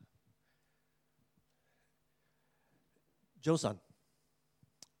早晨，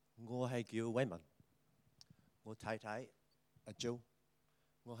我係叫偉文，我太太阿 Jo，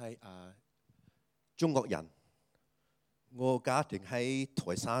我係中國人，我家庭喺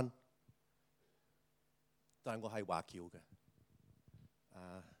台山，但係我係華僑嘅，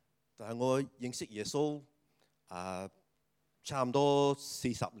但係我認識耶穌差唔多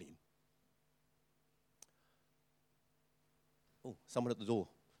40年。Oh, someone at the door.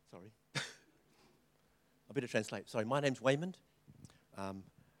 Sorry. I better translate. Sorry, my name's Waymond.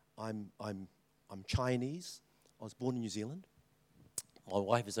 I'm Chinese. I was born in New Zealand. My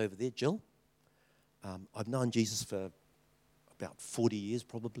wife is over there, Jill. I've known Jesus for about 40 years,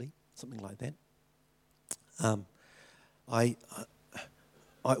 probably, something like that. I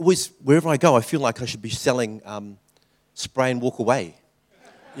always, wherever I go, I feel like I should be selling spray and walk away.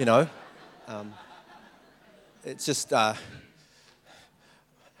 You know, it's just.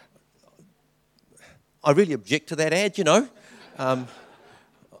 I really object to that ad, you know. I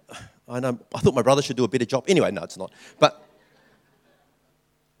know. I thought my brother should do a better job. Anyway, no, it's not. But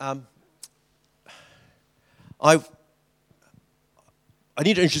I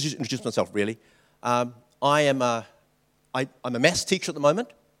need to introduce myself, really. I'm a maths teacher at the moment.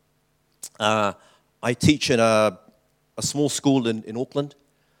 I teach in a small school in Auckland.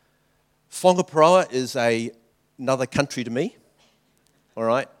 Whangaparoa is another country to me. All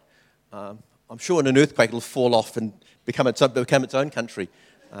right. I'm sure in an earthquake it'll fall off and become its own country.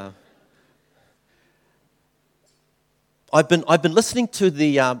 I've been listening to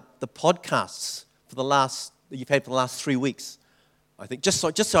the podcasts that you've had for the last 3 weeks. I think just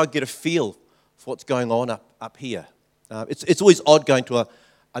so I get a feel for what's going on up here. It's always odd going to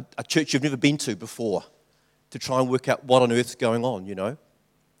a church you've never been to before to try and work out what on earth's going on, you know.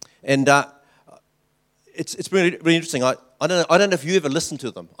 And it's been really interesting. I don't know if you ever listen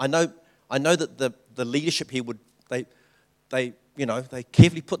to them. I know that the leadership here they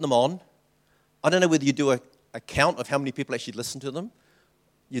carefully put them on. I don't know whether you do a count of how many people actually listen to them.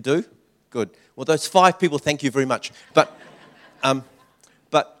 You do? Good. Well, those 5 people, thank you very much. But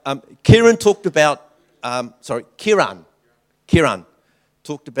Kieran talked about, Kieran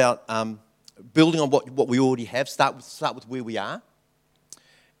talked about building on what we already have, start with where we are.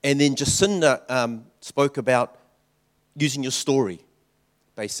 And then Jacinda spoke about using your story,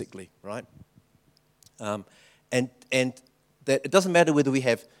 basically, right? And that it doesn't matter whether we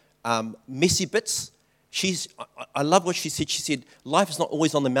have messy bits. I love what she said. She said, life is not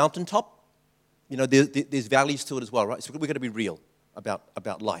always on the mountaintop. You know, there's valleys to it as well, right? So we've got to be real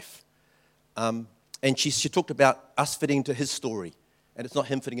about life. And she talked about us fitting into his story, and it's not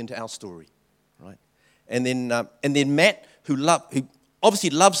him fitting into our story, right? And then Matt, who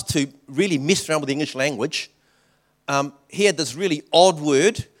obviously loves to really mess around with the English language, he had this really odd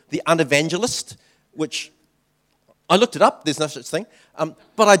word, the unevangelist, which I looked it up. There's no such thing.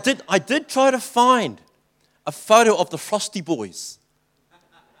 But I did try to find a photo of the Frosty Boys,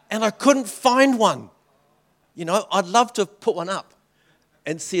 and I couldn't find one. You know, I'd love to have put one up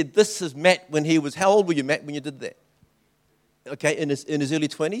and said, this is Matt when he was, how old were you, Matt, when you did that? Okay, in his early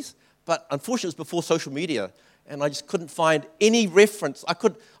 20s. But unfortunately, it was before social media, and I just couldn't find any reference. I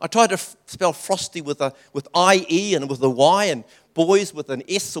tried to spell Frosty with I-E and with a Y, and boys with an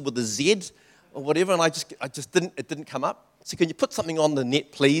S or with a Z or whatever, and it didn't come up. So can you put something on the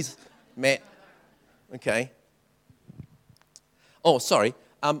net, please, Matt? Okay. Oh, sorry.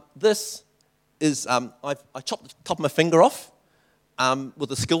 This is, I chopped the top of my finger off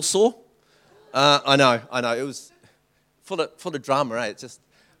with a skill saw. I know. It was full of drama, eh? It's just,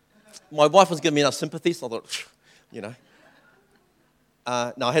 my wife was giving me enough sympathy, so I thought, you know.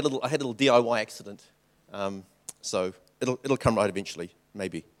 No, I had a little DIY accident, so it'll come right eventually,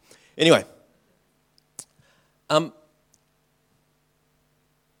 maybe. Anyway,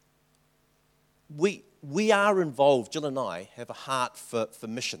 we are involved. Jill and I have a heart for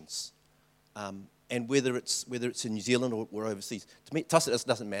missions, and whether it's in New Zealand or overseas, to us it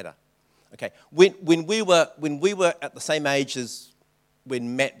doesn't matter. Okay, when we were at the same age as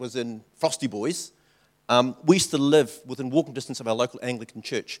when Matt was in Frosty Boys, we used to live within walking distance of our local Anglican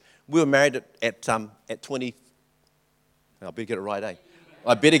church. We were married at 20. I better get it right, eh?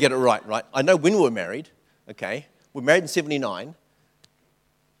 I better get it right. I know when we were married. Okay, we were married in 79.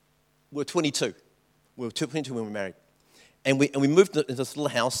 We were 22. We were 22 when we were married, and we moved into this little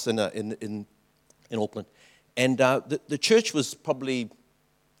house in Auckland, and the church was probably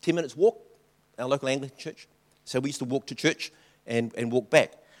 10 minutes walk, our local Anglican church. So we used to walk to church and walk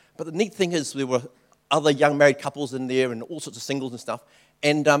back. But the neat thing is there were other young married couples in there and all sorts of singles and stuff.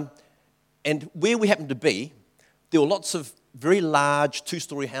 And where we happened to be, there were lots of very large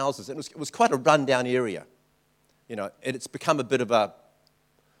 2-story houses. And it was quite a run-down area. and it's become a bit of an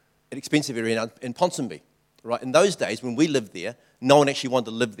expensive area now in Ponsonby, right? In those days, when we lived there, no one actually wanted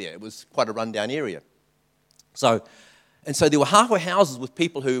to live there. It was quite a rundown area. So there were halfway houses with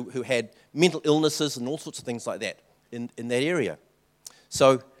people who had mental illnesses and all sorts of things like that in that area.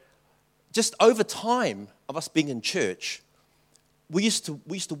 So just over time of us being in church, we used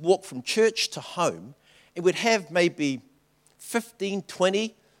to walk from church to home, and we'd have maybe 15,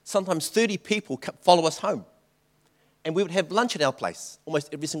 20, sometimes 30 people follow us home. And we would have lunch at our place almost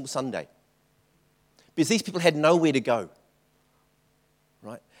every single Sunday, because these people had nowhere to go,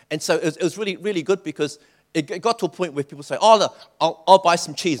 right? And so it was really, really good, because it got to a point where people say, oh, look, I'll buy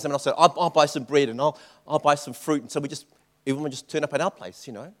some cheese. And I'll say, I'll buy some bread, and I'll buy some fruit. And so everyone would just turn up at our place,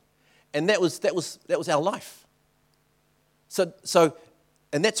 And that was our life. So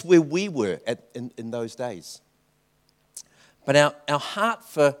and that's where we were in those days. But our heart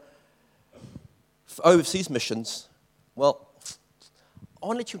for overseas missions, well, I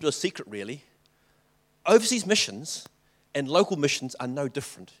want to let you into a secret, really. Overseas missions and local missions are no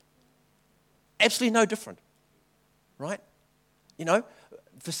different. Absolutely no different, right?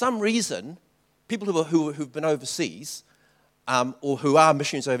 For some reason, people who've been overseas or who are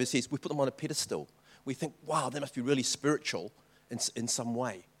missionaries overseas, we put them on a pedestal. We think, wow, they must be really spiritual in some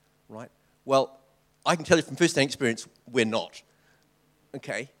way, right? Well, I can tell you from first-hand experience, we're not,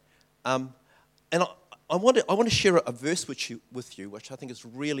 okay? And I want to share a verse with you, which I think is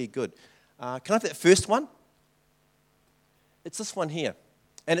really good. Can I have that first one? It's this one here,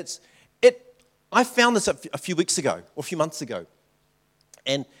 and I found this a few weeks ago, or a few months ago,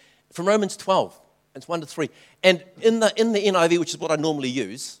 and from Romans 12, it's 1-3. And in the NIV, which is what I normally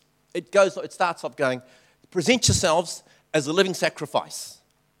use, it starts off going, present yourselves as a living sacrifice,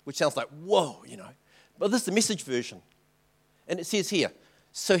 which sounds like, whoa, But this is the Message version. And it says here,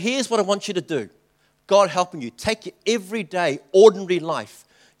 so here's what I want you to do. God helping you. Take your everyday, ordinary life,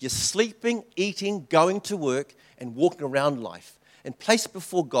 your sleeping, eating, going to work, and walking around life, and place it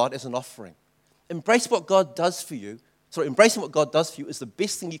before God as an offering. Embracing what God does for you is the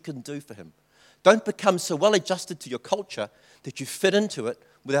best thing you can do for Him. Don't become so well adjusted to your culture that you fit into it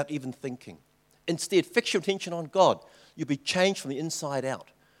without even thinking. Instead, fix your attention on God. You'll be changed from the inside out.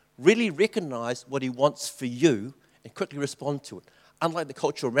 Really recognize what He wants for you and quickly respond to it. Unlike the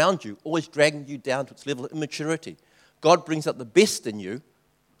culture around you, always dragging you down to its level of immaturity. God brings out the best in you.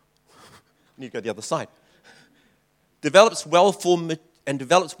 I need to go the other side. Develops well-formed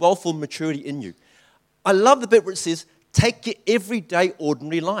maturity in you. I love the bit where it says, take your everyday,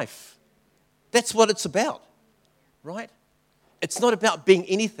 ordinary life. That's what it's about, right? It's not about being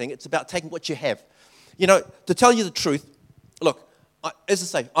anything. It's about taking what you have. To tell you the truth, look, as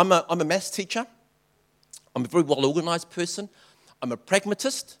I say, I'm a maths teacher. I'm a very well-organized person. I'm a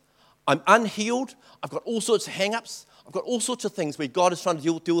pragmatist. I'm unhealed. I've got all sorts of hang-ups. I've got all sorts of things where God is trying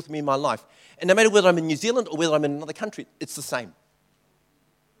to deal with me in my life. And no matter whether I'm in New Zealand or whether I'm in another country, it's the same.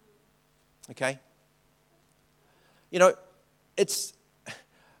 Okay?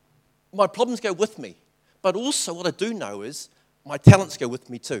 My problems go with me. But also what I do know is my talents go with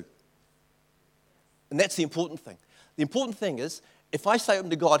me too. And that's the important thing. The important thing is, if I say them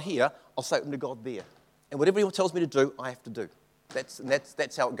to God here, I'll say them to God there. And whatever He tells me to do, I have to do.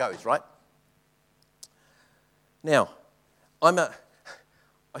 That's how it goes, right? Now, I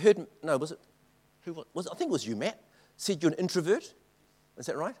think it was you, Matt, said you're an introvert. Is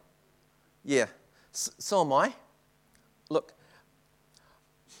that right? Yeah. So am I. Look,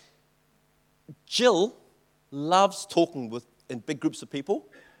 Jill loves talking in big groups of people.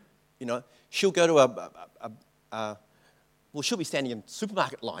 She'll go to she'll be standing in a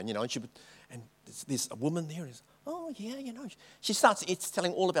supermarket line, and there's a woman there, and oh yeah, she starts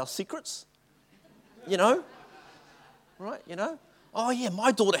telling all of our secrets, right, oh yeah,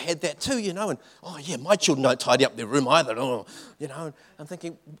 my daughter had that too, and oh yeah, my children don't tidy up their room either, and I'm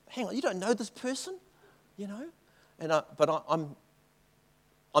thinking, hang on, you don't know this person, but I'm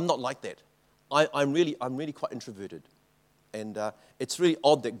not like that. I'm really quite introverted, and it's really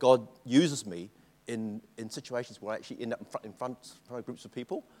odd that God uses me in situations where I actually end up in front of groups of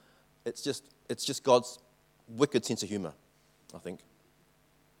people. It's just God's wicked sense of humor, I think.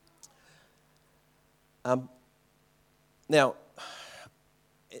 Now,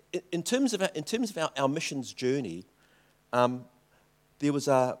 in terms of our missions journey, there was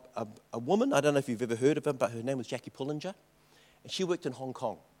a woman, I don't know if you've ever heard of her, but her name was Jackie Pullinger, and she worked in Hong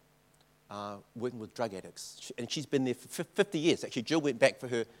Kong, working with drug addicts, and she's been there for 50 years. Actually, Jill went back for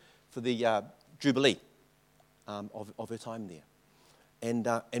the Jubilee of her time there. And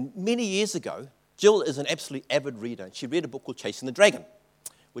many years ago, Jill is an absolutely avid reader. She read a book called Chasing the Dragon,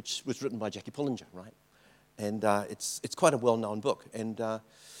 which was written by Jackie Pullinger, right? And it's quite a well-known book. And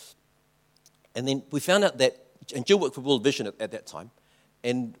then we found out that, and Jill worked for World Vision at that time,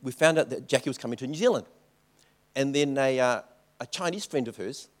 and we found out that Jackie was coming to New Zealand. And then a Chinese friend of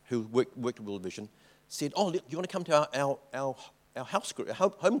hers who worked at World Vision said, "Oh, look, you want to come to our house group, our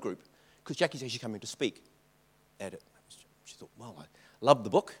home group? Because Jackie's actually coming to speak at it." She thought, "Well, I love the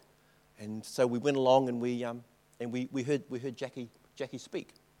book," and so we went along and we heard Jackie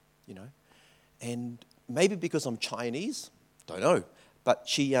speak, you know, and maybe because I'm Chinese, don't know, but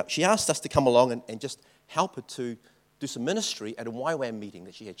she asked us to come along and just help her to do some ministry at a YWAM meeting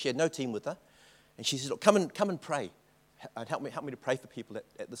that she had. She had no team with her, and she said, "Look, come and pray, and help me to pray for people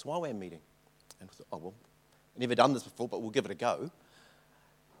at this YWAM meeting." And we thought, "Oh well, I've never done this before, but we'll give it a go."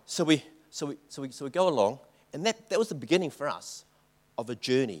 So we go along, and that was the beginning for us of a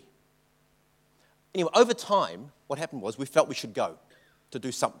journey. Anyway, over time, what happened was we felt we should go to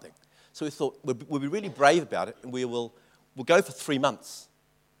do something. So we thought we'll be really brave about it, and we'll go for 3 months,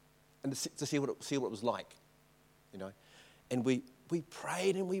 and to see what it was like, you know. And we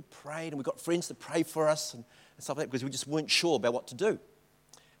prayed and we got friends to pray for us and stuff like that because we just weren't sure about what to do.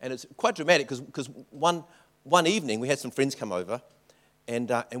 And it's quite dramatic because one evening we had some friends come over,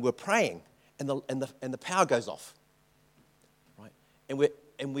 and we're praying, and the power goes off, right?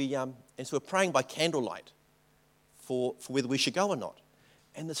 And so we're praying by candlelight for whether we should go or not.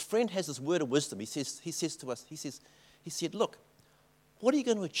 And this friend has this word of wisdom. He says to us, he said, "Look, what are you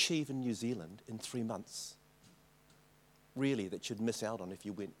going to achieve in New Zealand in 3 months, really, that you'd miss out on if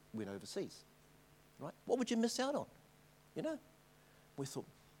you went overseas, right? What would you miss out on, you know?" We thought,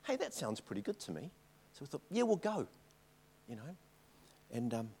 hey, that sounds pretty good to me. So we thought, yeah, we'll go, you know.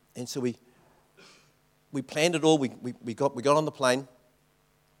 And so we planned it all. We got on the plane,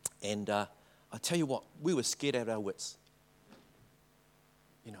 and I tell you what, we were scared out of our wits.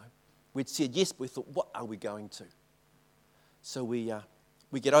 You know, we'd said yes, but we thought, what are we going to? So we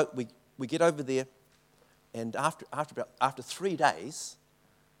get over there, and after 3 days,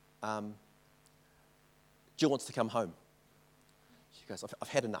 Jill wants to come home. She goes, I've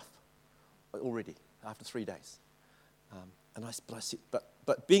had enough already after 3 days. And I said,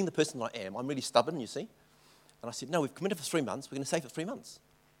 but being the person that I am, I'm really stubborn, you see. And I said, no, we've committed for 3 months. We're going to stay for 3 months.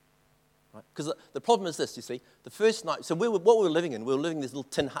 Right? Because the problem is this, you see. The first night, so what we were living in, we were living in these little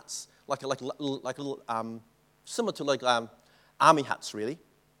tin huts, like a little similar to army huts, really,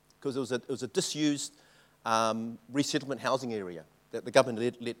 because it was a disused resettlement housing area that the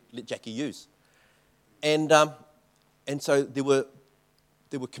government let Jackie use. And so there were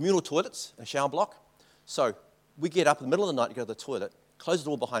communal toilets, a shower block. So we get up in the middle of the night to go to the toilet, close the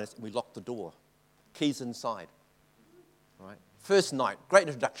door behind us, and we lock the door. Keys inside. Right? First night, great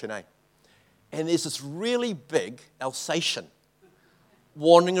introduction, eh? And there's this really big Alsatian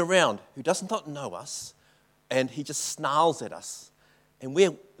wandering around who does not know us, and he just snarls at us. And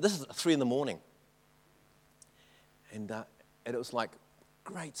this is at 3 a.m. And it was like,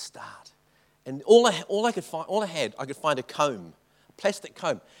 great start. And I could find a comb, a plastic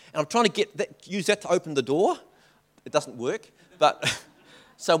comb. And I'm trying to use that to open the door. It doesn't work. But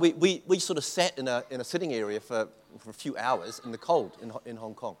so we sort of sat in a sitting area for a few hours in the cold in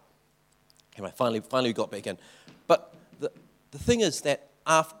Hong Kong. Anyway, finally we got back in. But the thing is that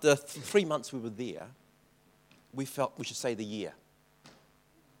after 3 months we were there, we felt we should say the year.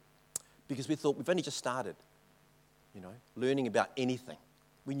 Because we thought we've only just started, you know, learning about anything.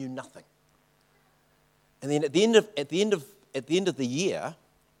 We knew nothing. And then at the end of the year,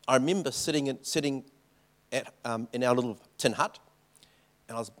 I remember sitting in our little tin hut,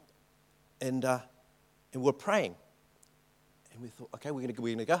 and we were praying, and we thought, okay, we're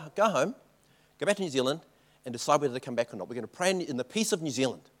going to go home, go back to New Zealand, and decide whether to come back or not. We're going to pray in the peace of New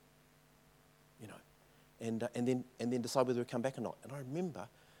Zealand, you know, and then decide whether we come back or not. And I remember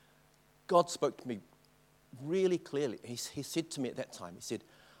God spoke to me really clearly. He said to me at that time, he said,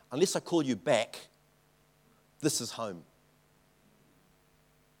 unless I call you back, this is home.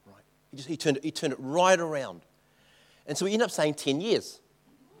 Right? He turned it right around. And so we ended up saying 10 years.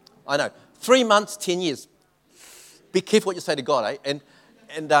 I know. 3 months, 10 years. Be careful what you say to God, eh?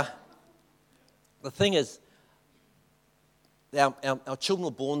 And the thing is, our children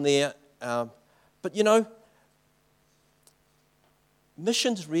were born there. But, you know,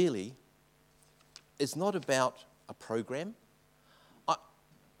 missions really is not about a program. I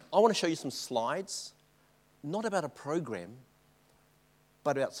want to show you some slides, not about a program,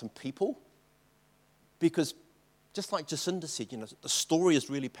 but about some people. Because just like Jacinda said, you know, the story is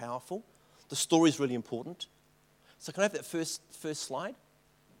really powerful. The story is really important. So can I have that first slide?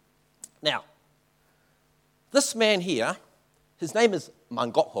 Now, this man here, his name is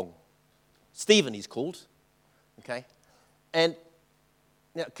Mangothong. Stephen, he's called. Okay? And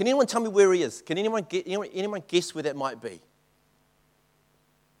now, can anyone tell me where he is? Can anyone guess where that might be?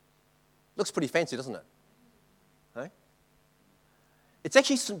 Looks pretty fancy, doesn't it? Hey? It's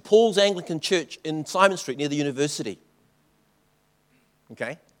actually St. Paul's Anglican Church in Simon Street near the university.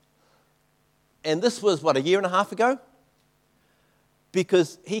 Okay? And this was, a year and a half ago?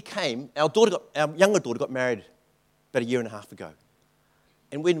 Because he came, our younger daughter got married about a year and a half ago.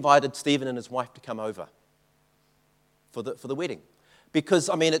 And we invited Stephen and his wife to come over for the wedding. Because,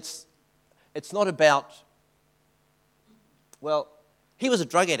 it's not about, he was a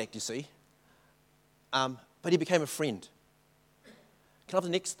drug addict, you see, but he became a friend. Can I have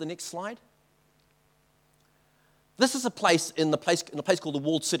the next slide? This is a place in a place called the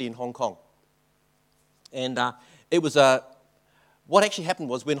Walled City in Hong Kong. And it was what actually happened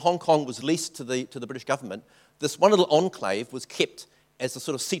was when Hong Kong was leased to the British government, this one little enclave was kept as the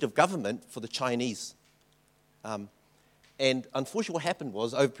sort of seat of government for the Chinese. And unfortunately what happened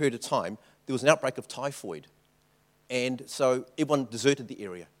was, over a period of time, there was an outbreak of typhoid. And so everyone deserted the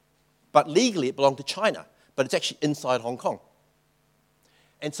area. But legally it belonged to China, but it's actually inside Hong Kong.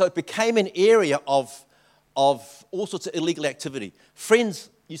 And so it became an area of all sorts of illegal activity.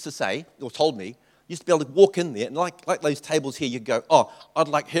 Friends used to say, or told me, used to be able to walk in there, and like those tables here, you'd go, oh, I'd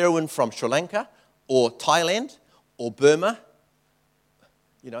like heroin from Sri Lanka, or Thailand, or Burma.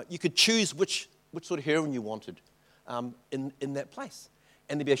 You know, you could choose which sort of heroin you wanted in that place.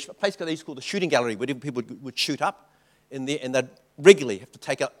 And there'd be a place they used to call the shooting gallery, where people would shoot up in there, and they'd regularly have to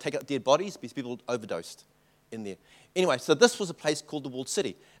take out dead bodies because people overdosed in there. Anyway, so this was a place called the Walled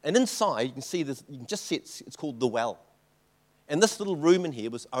City. And inside, you can see this, you can just see it's called The Well. And this little room in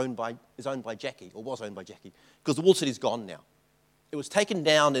here is owned by Jackie, or was owned by Jackie, because the Walled City's gone now. It was taken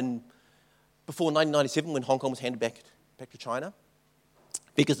down before 1997 when Hong Kong was handed back to China,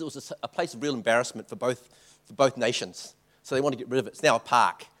 because it was a place of real embarrassment for both nations. So they want to get rid of it. It's now a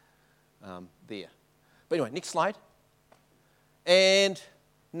park there. But anyway, next slide. And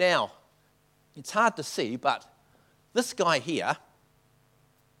now, it's hard to see, but this guy here,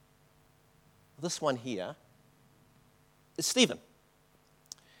 this one here, is Stephen.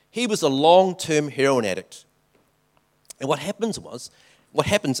 He was a long-term heroin addict. And what happens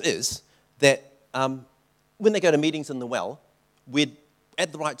is that when they go to meetings in the well,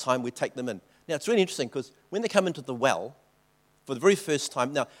 at the right time, we'd take them in. Now, it's really interesting because when they come into the well, for the very first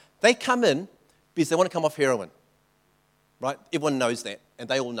time, now, they come in because they want to come off heroin, right? Everyone knows that, and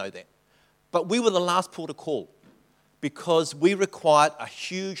they all know that. But we were the last port of call because we required a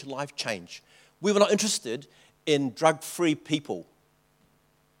huge life change. We were not interested in drug-free people.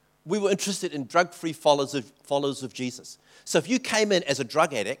 We were interested in drug-free followers of Jesus. So if you came in as a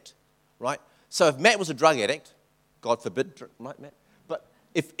drug addict, right? So if Matt was a drug addict, God forbid, right, Matt? But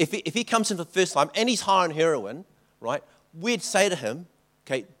if he comes in for the first time and he's high on heroin, right? We'd say to him,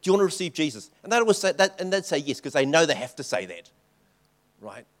 okay, do you want to receive Jesus? And they'd always say that, and they'd say yes, because they know they have to say that,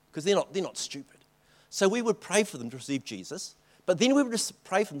 right? Because they're not stupid. So we would pray for them to receive Jesus, but then we would just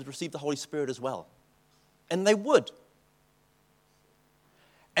pray for them to receive the Holy Spirit as well. And they would.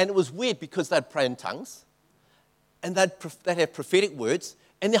 And it was weird because they'd pray in tongues, and they'd have prophetic words,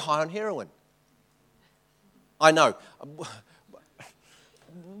 and they're high on heroin. I know.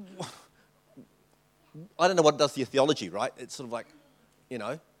 I don't know what it does to your theology, right? It's sort of like,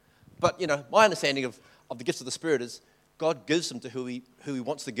 But, my understanding of the gifts of the Spirit is God gives them to who he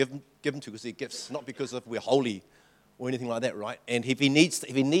wants to give them to because they're gifts, not because we're holy or anything like that, right? And if he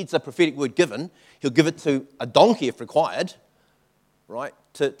needs a prophetic word given, he'll give it to a donkey if required, right,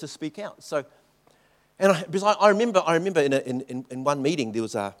 to speak out. So, because I remember in one meeting there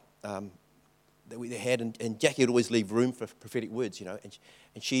was that they had, and Jackie would always leave room for prophetic words,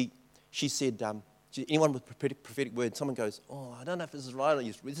 and she said, anyone with prophetic words, someone goes, oh, I don't know if this is right, or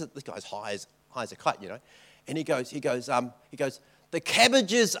this guy's high as a kite, and he goes, the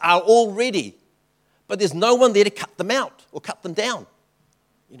cabbages are all ready, but there's no one there to cut them out or cut them down,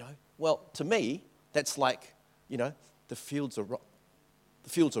 Well, to me, that's like, the fields are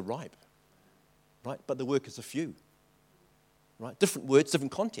ripe, right? But the workers are few, right? Different words,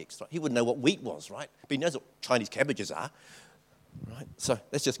 different context, right? He wouldn't know what wheat was, right? But he knows what Chinese cabbages are, right? So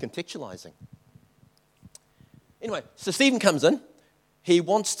that's just contextualizing. Anyway, so Stephen comes in. He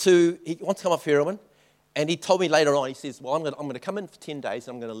wants to come off heroin, and he told me later on, he says, well, I'm going to come in for 10 days,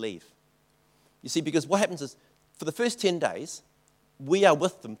 and I'm going to leave. You see, because what happens is, for the first 10 days, we were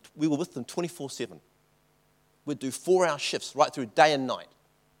with them 24/7. We'd do 4-hour shifts right through day and night.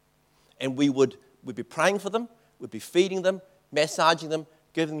 And we'd be praying for them, we'd be feeding them, massaging them,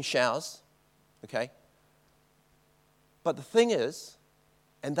 giving them showers, okay? But the thing is,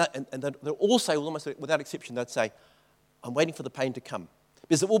 and they'll all say, almost without exception, they'd say, I'm waiting for the pain to come.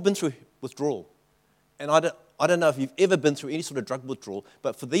 Because they've all been through withdrawal. And I don't know if you've ever been through any sort of drug withdrawal,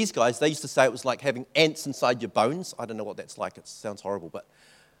 but for these guys, they used to say it was like having ants inside your bones. I don't know what that's like. It sounds horrible, but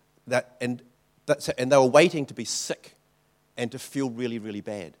and they were waiting to be sick and to feel really, really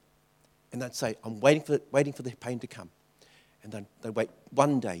bad. And they'd say, I'm waiting for the pain to come. And then they wait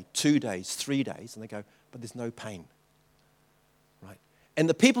 1 day, 2 days, 3 days, and they go, but there's no pain. Right? And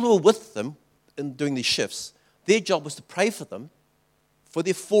the people who were with them in doing these shifts, their job was to pray for them for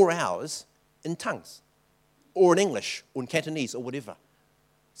their 4 hours in tongues, or in English, or in Cantonese, or whatever.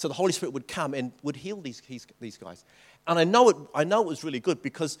 So the Holy Spirit would come and would heal these guys. And I know it was really good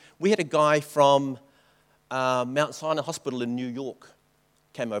because we had a guy from Mount Sinai Hospital in New York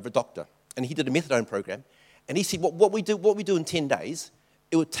came over, a doctor, and he did a methadone program. And he said, what we do in 10 days,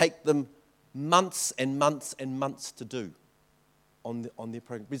 it would take them months and months and months to do on their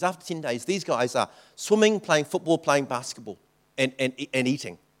program. Because after 10 days, these guys are swimming, playing football, playing basketball, and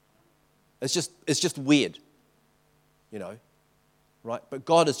eating. It's just weird, you know, right? But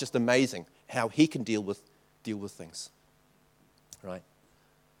God is just amazing how He can deal with things, right?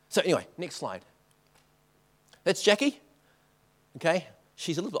 So anyway, next slide. That's Jackie. Okay,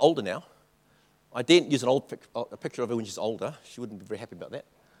 she's a little bit older now. I didn't use a picture of her when she's older. She wouldn't be very happy about that.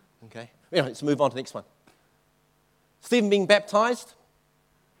 Okay. Anyway, let's move on to the next one. Stephen being baptized.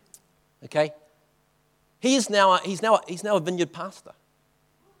 Okay. He's now a vineyard pastor.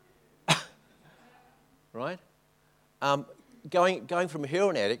 Right? Going from a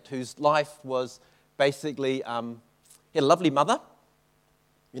heroin addict whose life was basically, he had a lovely mother,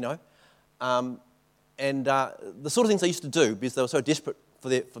 you know, and the sort of things they used to do because they were so desperate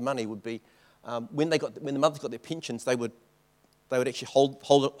for money would be when the mothers got their pensions, they would actually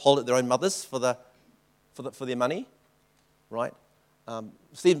hold at their own mothers for their money, right?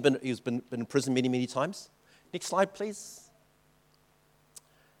 Stephen he's been in prison many times. Next slide, please.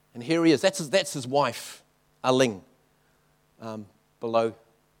 And here he is. That's his wife, Aling, below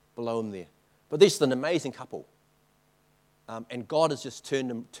him there. But they're just an amazing couple. And God has just turned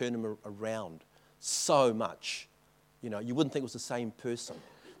him around so much. You know, you wouldn't think it was the same person.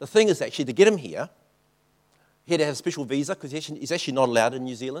 The thing is actually to get him here, he had to have a special visa because he's actually not allowed in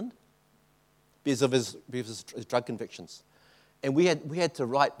New Zealand because of his drug convictions. And we had to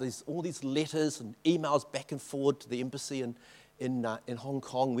write all these letters and emails back and forward to the embassy in Hong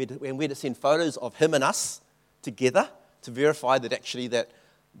Kong. We had to send photos of him and us together to verify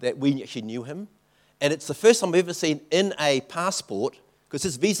that we actually knew him. And it's the first time I've ever seen in a passport, because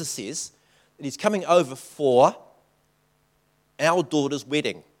his visa says that he's coming over for our daughter's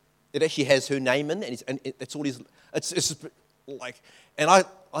wedding. It actually has her name in, and it's all his. It's just like, and I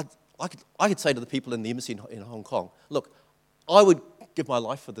could say to the people in the embassy in Hong Kong, look, I would give my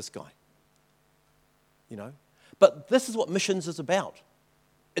life for this guy. You know, but this is what missions is about.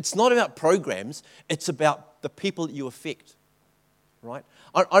 It's not about programs. It's about the people that you affect, right?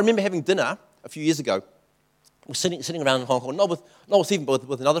 I remember having dinner a few years ago. We're sitting around in Hong Kong, not with Stephen, but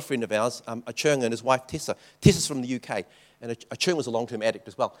with another friend of ours, Achung, and his wife Tessa. Tessa's from the UK, and Achung was a long-term addict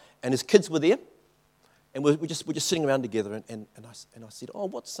as well. And his kids were there, and we're just sitting around together. And I said, "Oh,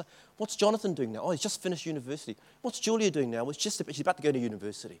 what's Jonathan doing now? Oh, he's just finished university. What's Julia doing now? She's about to go to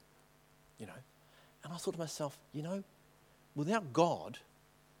university, you know." And I thought to myself, you know, without God,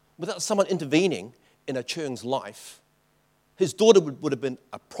 without someone intervening in Achung's life, his daughter would have been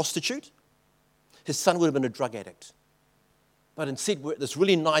a prostitute. His son would have been a drug addict. But instead, we're at this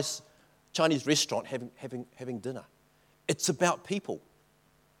really nice Chinese restaurant having dinner. It's about people.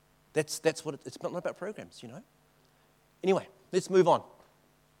 That's what it's not about programs, you know. Anyway, let's move on.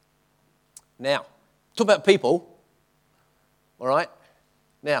 Now, talk about people. All right.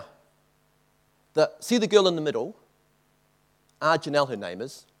 Now, see the girl in the middle, Janelle, her name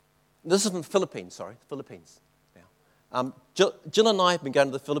is. This is from the Philippines, Philippines. Jill and I have been going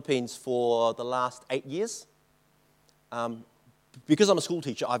to the Philippines for the last 8 years. Because I'm a school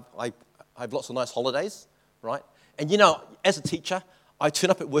teacher, I have lots of nice holidays, right? And you know, as a teacher, I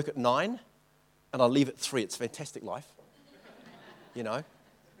turn up at work at 9 and I leave at 3. It's a fantastic life, you know,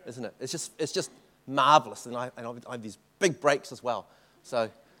 isn't it? It's just marvelous, and I have these big breaks as well.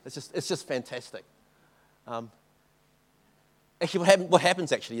 So it's just fantastic. Actually, what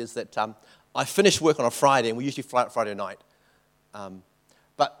happens actually is that I finish work on a Friday, and we usually fly out Friday night.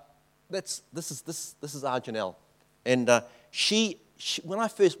 But this is our Janelle, and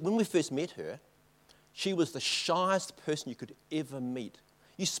when we first met her, she was the shyest person you could ever meet.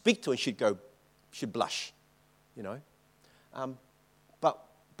 You speak to her, and she'd blush, you know.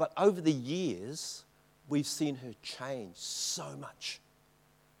 But over the years, we've seen her change so much.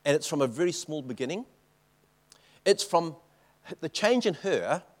 and it's from a very small beginning. It's from, the change in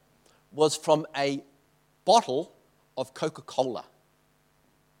her was from a bottle of Coca-Cola.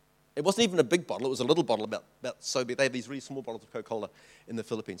 It wasn't even a big bottle, it was a little bottle about so big. They have these really small bottles of Coca-Cola in the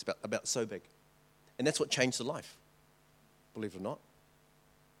Philippines, about so big. And that's what changed her life, believe it or not.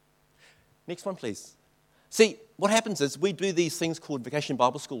 Next one, please. See, what happens is we do these things called Vacation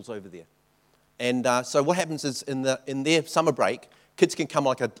Bible Schools over there. And so what happens is in their summer break, kids can come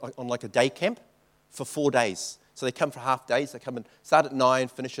on a day camp for 4 days. So they come for half days. They come and start at 9,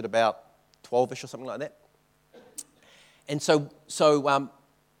 finish at about 12-ish or something like that. And so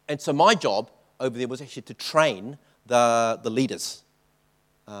my job over there was actually to train the leaders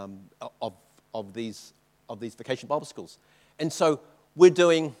of these Vacation Bible Schools. And so we're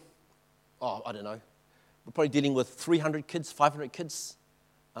doing, I don't know, we're probably dealing with 300 kids, 500 kids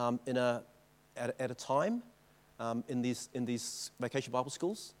at a time in these Vacation Bible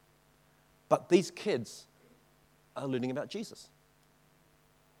Schools. But these kids are learning about Jesus.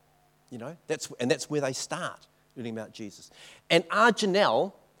 You know, that's where they start learning about Jesus. And our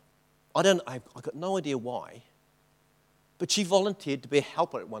Janelle, I've got no idea why, but she volunteered to be a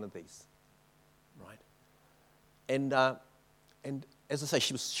helper at one of these, right? And as I say,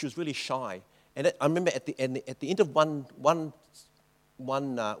 she was really shy. And I remember at the end of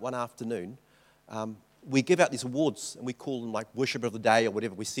one afternoon, we give out these awards, and we call them like Worshiper of the Day or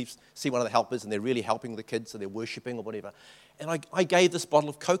whatever. We see one of the helpers, and they're really helping the kids, so they're worshiping or whatever. And I gave this bottle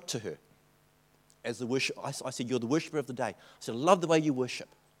of Coke to her as the worship. I said, "You're the worshiper of the day." I said, "I love the way you worship."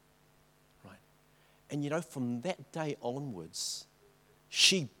 Right? And you know, from that day onwards,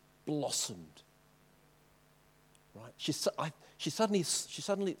 she blossomed. Right? She suddenly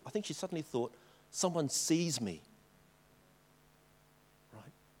thought, someone sees me.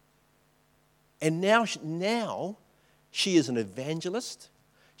 Right? And now she is an evangelist.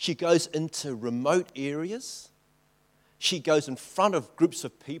 She goes into remote areas. She goes in front of groups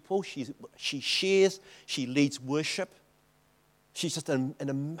of people. She shares. She leads worship. She's just an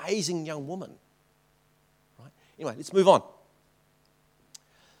amazing young woman. Right? Anyway, let's move on.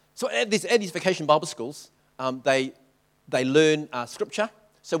 So at these Vacation Bible Schools, they learn scripture.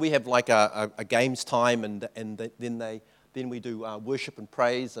 So we have like a games time, and then we do worship and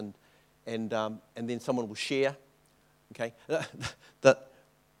praise, and then someone will share. Okay, I've got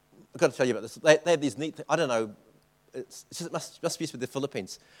to tell you about this. They have these neat. I don't know. It must be with the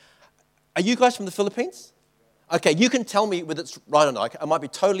Philippines. Are you guys from the Philippines? Okay, you can tell me whether it's right or not. I might be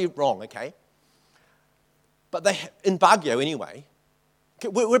totally wrong. Okay, but in Baguio anyway. Okay,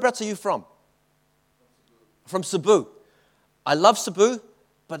 whereabouts are you from? From Cebu. I love Cebu,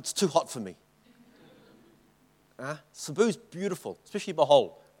 but it's too hot for me. Cebu's beautiful, especially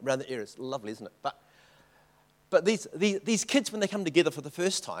Bohol, around the area. It's lovely, isn't it? But these kids, when they come together for the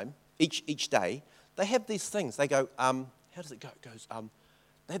first time, each day, they have these things. They go, how does it go? It goes,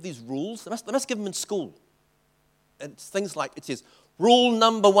 they have these rules. They must give them in school. And it's things like, it says, rule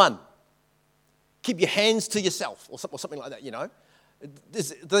number 1, keep your hands to yourself, or something like that, you know. Do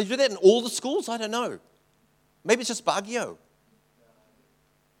they do that in all the schools? I don't know. Maybe it's just Baguio.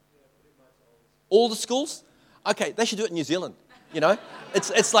 All the schools? Okay, they should do it in New Zealand, you know.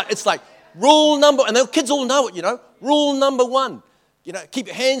 It's like rule number, and the kids all know it, you know. Rule number 1, you know, keep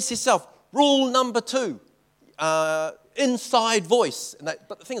your hands to yourself. Rule number 2, inside voice.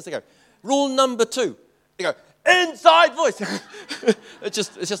 But the thing is, they go, rule number 2. They go, inside voice. it's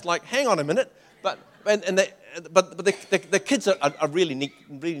just like, hang on a minute. But the kids are really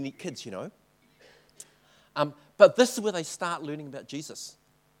neat kids, you know. But this is where they start learning about Jesus.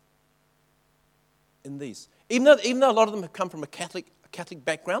 In these, even though a lot of them have come from a Catholic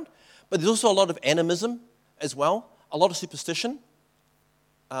background, but there's also a lot of animism as well, a lot of superstition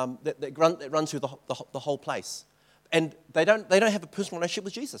that runs through the whole place, and they don't have a personal relationship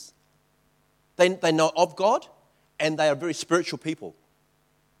with Jesus. They know of God, and they are very spiritual people,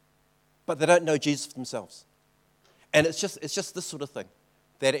 but they don't know Jesus for themselves, and it's just this sort of thing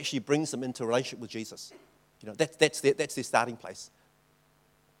that actually brings them into a relationship with Jesus. You know, that's their starting place.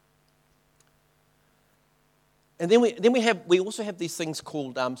 And then we also have these things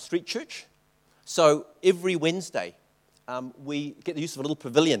called street church. So every Wednesday, we get the use of a little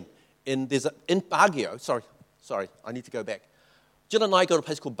pavilion in Baguio. Sorry, I need to go back. Jill and I go to a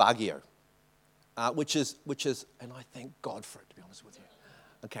place called Baguio, which is, and I thank God for it, to be honest with you.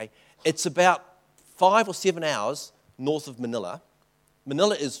 Okay, it's about 5 or 7 hours north of Manila.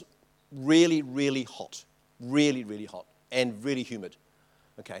 Manila is really, really hot, really, really hot, and really humid.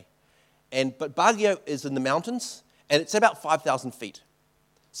 Okay. But Baguio is in the mountains, and it's about 5,000 feet.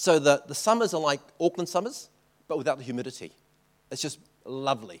 So the summers are like Auckland summers, but without the humidity. It's just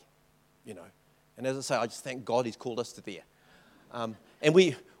lovely, you know. And as I say, I just thank God He's called us to there. And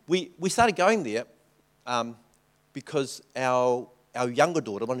we started going there because our younger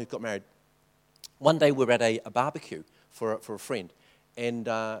daughter, one who got married, one day we were at a barbecue for a friend, and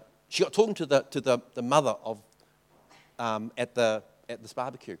she got talking to the mother of at this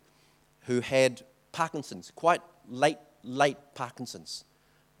barbecue, who had Parkinson's, quite late Parkinson's,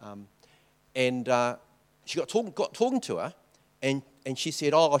 and she got talking to her, and she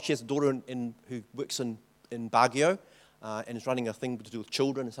said, oh, she has a daughter who works in Baguio, and is running a thing to do with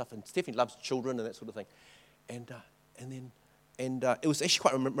children and stuff, and Stephanie loves children and that sort of thing, and it was actually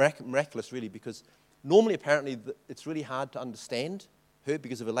quite miraculous, really, because normally, apparently, it's really hard to understand her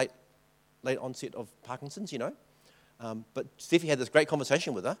because of a late onset of Parkinson's, you know. But Steffi had this great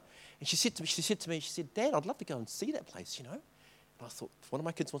conversation with her, and she said to me, Dad, I'd love to go and see that place, you know. And I thought, if one of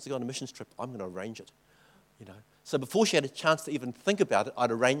my kids wants to go on a missions trip, I'm going to arrange it, you know. So before she had a chance to even think about it, I'd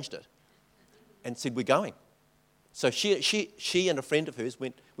arranged it and said, we're going. So she and a friend of hers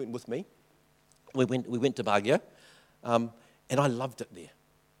went with me. We went to Baguio, and I loved it there.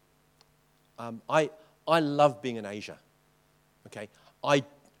 I love being in Asia. Okay, I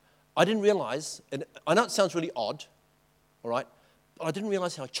didn't realize, and I know it sounds really odd, all right, but I didn't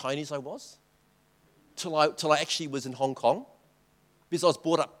realize how Chinese I was till I actually was in Hong Kong, because I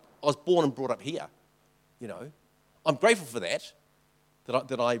was born and brought up here, you know. I'm grateful for that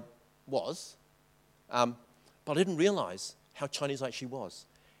I was, but I didn't realize how Chinese I actually was.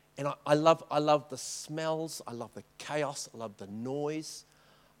 And I love the smells, I love the chaos, I love the noise,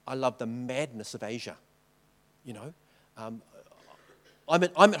 I love the madness of Asia, you know. I'm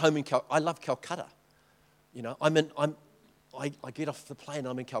at home I love Calcutta, you know. I get off the plane,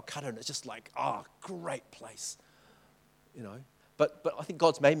 I'm in Calcutta, and it's just like, great place, you know. But I think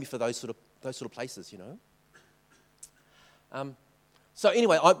God's made me for those sort of places, you know. So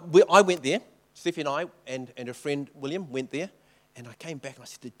anyway, I went there. Steffi and I and her friend William went there, and I came back and I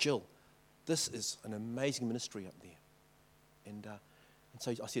said to Jill, "This is an amazing ministry up there," and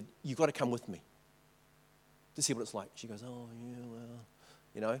so I said, "You've got to come with me to see what it's like." She goes, "Oh yeah, well,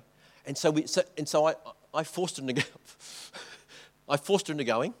 you know." And so I forced her into go. I forced her into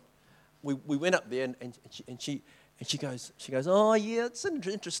going. We went up there, and she goes, "Oh yeah, it's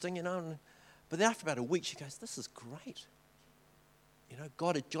interesting, you know." But then after about a week, she goes, "This is great. You know,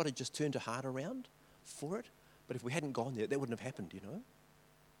 God had just turned her heart around for it. But if we hadn't gone there, that wouldn't have happened, you know."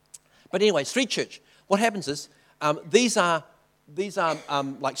 But anyway, street church. What happens is these are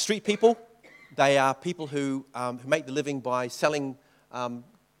like street people. They are people who make the living by selling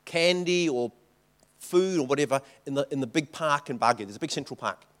candy or food or whatever in the big park in Baguio. There's a big central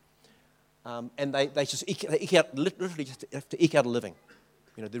park, and they just eke out, literally just have to eke out a living.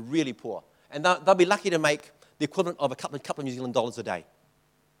 You know, they're really poor, and they'll be lucky to make the equivalent of a couple of New Zealand dollars a day.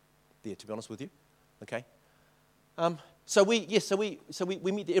 There, to be honest with you, okay. So we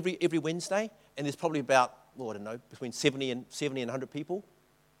meet there every Wednesday, and there's probably about, I don't know, between 70 and 100 people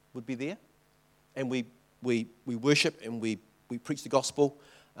would be there, and we worship and we preach the gospel,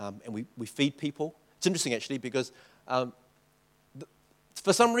 and we feed people. It's interesting actually because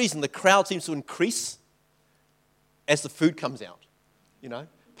for some reason the crowd seems to increase as the food comes out. You know,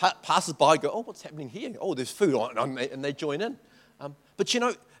 passers by go, "Oh, what's happening here? Oh, there's food," and they join in. But you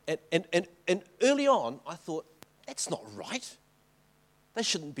know, and early on I thought, that's not right. They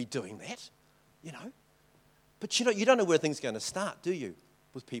shouldn't be doing that, you know. But you know, you don't know where things are going to start, do you,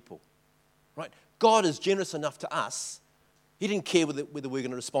 with people, right? God is generous enough to us. He didn't care whether we're going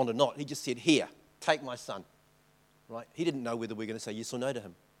to respond or not. He just said, "Here, take my son," right? He didn't know whether we're going to say yes or no to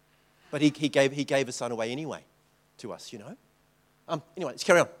him. But he gave his son away anyway to us, you know. Anyway, let's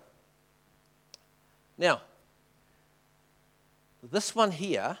carry on. Now, this one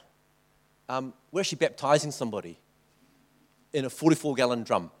here, we're actually baptizing somebody in a 44-gallon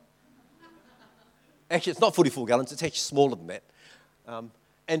drum. Actually, it's not 44 gallons, it's actually smaller than that.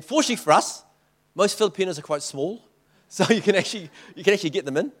 And fortunately for us, most Filipinos are quite small, so you can actually get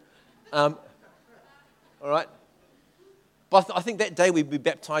them in. All right. But I think that day we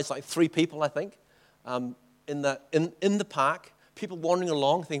baptized like 3 people, I think, in the park. People wandering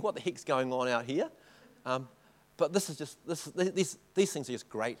along thinking, what the heck's going on out here? But this is just, these things are just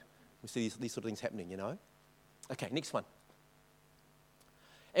great. We see these sort of things happening, you know. Okay, next one.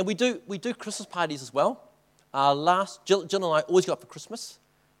 And we do Christmas parties as well. Jill and I always go up for Christmas,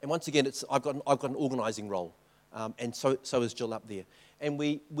 and once again, I've got an organising role, and so is Jill up there. And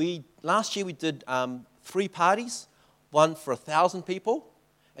we last year we did 3 parties, one for 1,000 people,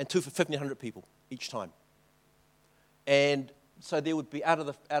 and 2 for 1,500 people each time. And so there would be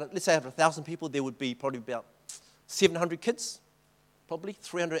let's say out of 1,000 people, there would be probably about 700 kids probably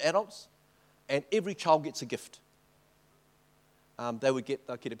 300 adults, and every child gets a gift. They'll get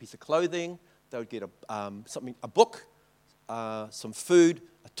a piece of clothing, they would get a book, some food,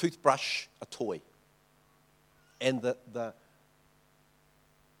 a toothbrush, a toy. And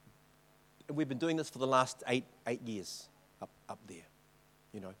we've been doing this for the last eight years up there.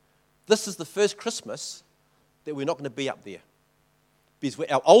 You know, this is the first Christmas that we're not going to be up there, because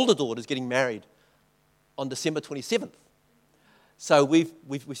our older daughter is getting married on December 27th. So we've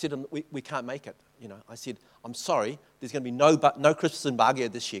said we can't make it. You know, I said, I'm sorry, there's going to be no Christmas in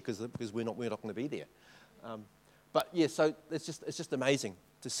Bargia this year because we're not going to be there. But yeah, so it's just amazing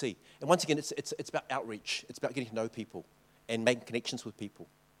to see. And once again, it's about outreach. It's about getting to know people and making connections with people.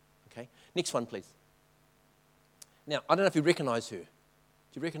 Okay, next one, please. Now, I don't know if you recognise her. Do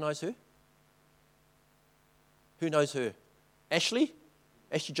you recognise her? Who knows her? Ashley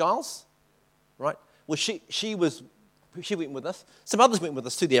Giles, right? Well, she went with us. Some others went with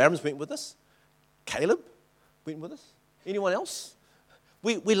us too. The Arams went with us. Caleb went with us. Anyone else?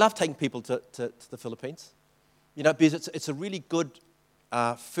 We love taking people to the Philippines, you know, because it's a really good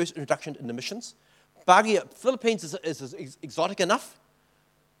first introduction into missions. Philippines is exotic enough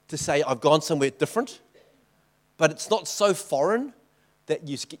to say I've gone somewhere different, but it's not so foreign that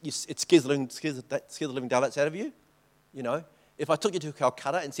it scares the living daylights out of you. You know, if I took you to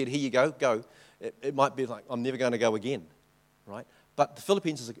Calcutta and said, here you go, it might be like, I'm never going to go again, right? But the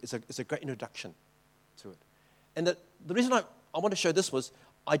Philippines is a great introduction to it. And the reason I want to show this was,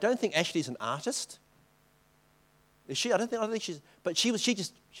 I don't think Ashley's an artist. Is she? I don't think she's, but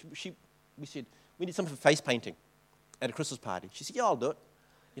we said, we need something for face painting at a Christmas party. She said, yeah, I'll do it.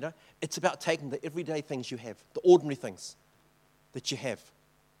 You know, it's about taking the everyday things you have, the ordinary things that you have.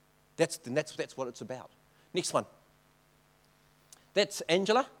 That's what it's about. Next one. That's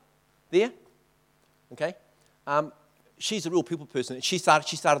Angela there. Okay. She's a real people person. She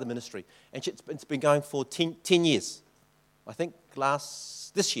started the ministry, and it's been going for 10 years. I think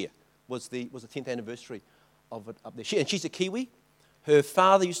this year was the 10th anniversary of it up there. She's a Kiwi. Her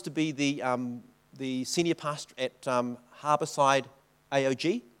father used to be the senior pastor at Harbourside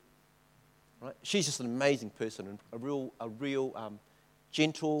AOG. Right? She's just an amazing person, and a real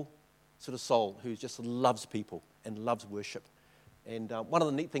gentle sort of soul who just loves people and loves worship. And one of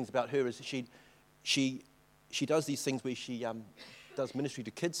the neat things about her is she does these things where she does ministry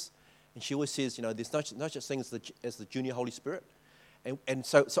to kids, and she always says, you know, there's no such thing as the junior Holy Spirit. And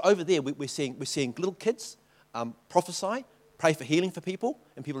so over there we're seeing little kids prophesy, pray for healing for people,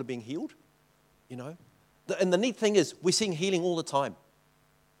 and people are being healed. You know, and the neat thing is we're seeing healing all the time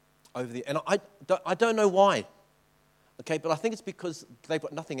over there, and I don't know why. Okay, but I think it's because they've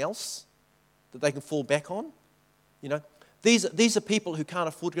got nothing else that they can fall back on. You know, these are people who can't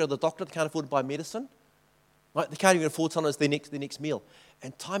afford to go to the doctor, they can't afford to buy medicine. Right? They can't even afford sometimes their next meal.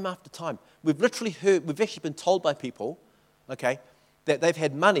 And time after time, we've actually been told by people, okay, that they've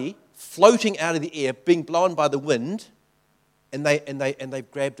had money floating out of the air, being blown by the wind, and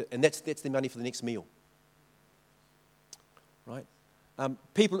they've grabbed it, and that's their money for the next meal. Right?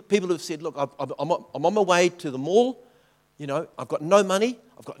 People have said, look, I'm on my way to the mall, you know, I've got no money,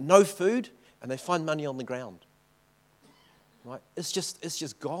 I've got no food, and they find money on the ground. Right? It's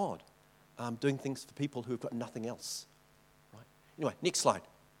just God. Doing things for people who have got nothing else. Right? Anyway, next slide.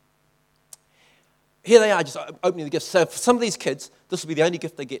 Here they are, just opening the gifts. So for some of these kids, this will be the only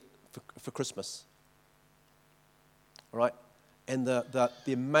gift they get for Christmas. All right? And the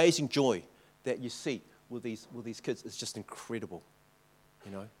amazing joy that you see with these kids is just incredible.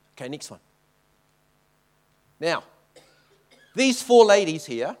 You know? Okay, next one. Now, these 4 ladies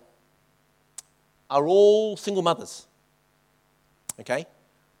here are all single mothers. Okay?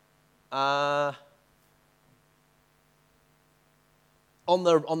 Sorry,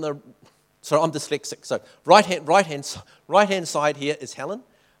 I'm dyslexic. So right hand side here is Helen.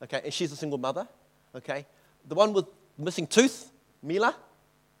 Okay, and she's a single mother. Okay, the one with missing tooth, Mila.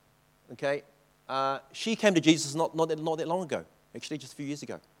 Okay, she came to Jesus not that long ago. Actually, just a few years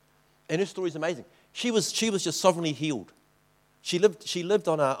ago, and her story is amazing. She was just sovereignly healed. She lived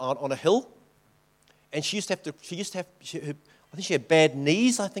on a hill, and she used to have. I think she had bad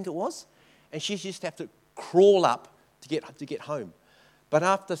knees, I think it was, and she used to have to crawl up to get home. But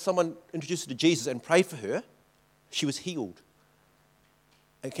after someone introduced her to Jesus and prayed for her, she was healed.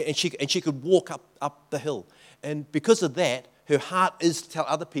 Okay, and she could walk up the hill. And because of that, her heart is to tell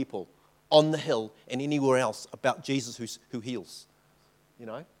other people on the hill and anywhere else about Jesus who heals. You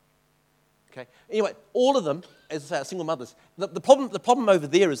know? Okay. Anyway, all of them, as I say, are single mothers. The problem over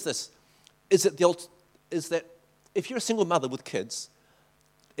there is this: is that if you're a single mother with kids,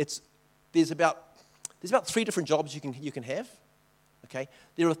 there's about 3 different jobs you can have. Okay,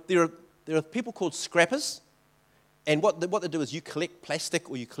 there are people called scrappers, and what they do is you collect plastic,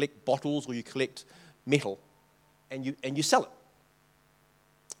 or you collect bottles, or you collect metal, and you sell it.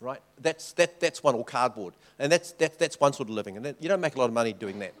 Right? That's one, or cardboard, and that's one sort of living, and you don't make a lot of money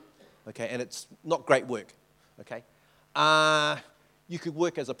doing that. Okay, and it's not great work. Okay, you could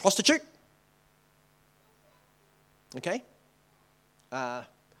work as a prostitute. Okay,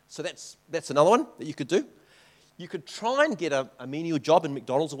 so that's another one that you could do. You could try and get a menial job in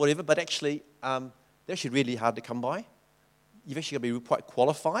McDonald's or whatever, but actually, they're actually really hard to come by. You've actually got to be quite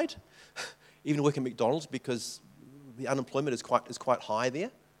qualified, even to work in McDonald's, because the unemployment is quite high there,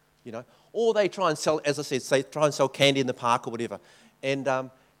 you know. Or they try and sell, as I said, try and sell candy in the park or whatever, and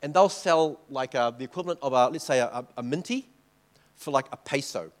they'll sell like the equivalent of let's say a minty for like a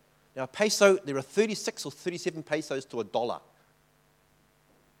peso. Now a peso, there are 36 or 37 pesos to $1.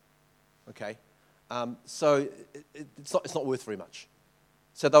 Okay. So it's not worth very much.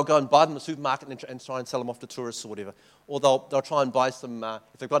 So they'll go and buy them in the supermarket and try and sell them off to tourists or whatever. Or they'll try and buy some,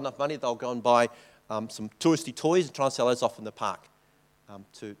 if they've got enough money, they'll go and buy some touristy toys and try and sell those off in the park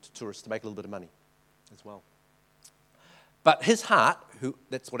to tourists to make a little bit of money as well. But His Heart,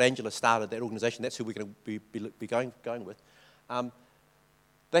 that's what Angela started, that organisation, that's who we're going to be going with.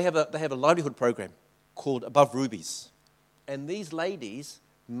 They have a livelihood program called Above Rubies. And these ladies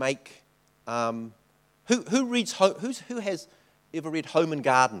make... Who has ever read Home and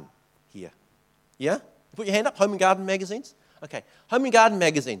Garden here? Yeah? Put your hand up, Home and Garden magazines? Okay, Home and Garden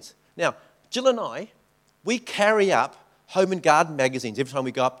magazines. Now, Jill and I, we carry up Home and Garden magazines every time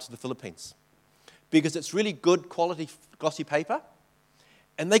we go up to the Philippines, because it's really good quality glossy paper,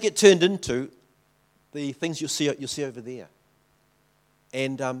 and they get turned into the things you'll see over there.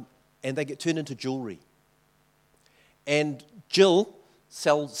 And they get turned into jewellery. And Jill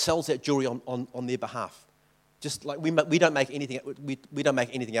sells that jewelry on their behalf. Just like we don't make anything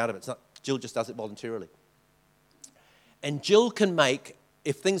out of it. It's not, Jill just does it voluntarily. And Jill can make,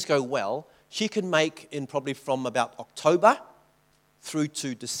 if things go well, she can make in probably from about October through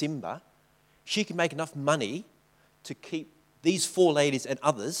to December, she can make enough money to keep these four ladies and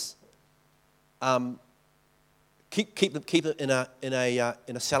others keep it in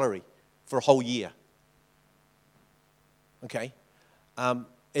a salary for a whole year. Okay.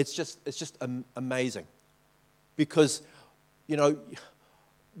 It's just amazing, because, you know,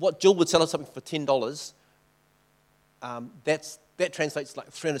 what Jill would sell us something for $10, that translates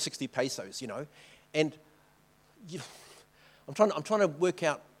like 360 pesos, you know, and I'm trying to work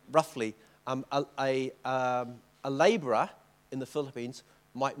out roughly a labourer in the Philippines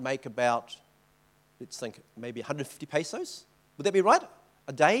might make about, let's think, maybe 150 pesos. Would that be right?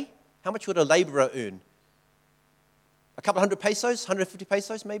 A day? How much would a labourer earn? A couple of hundred pesos, 150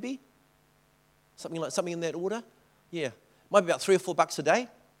 pesos maybe? Something in that order? Yeah. Might be about $3 or $4 a day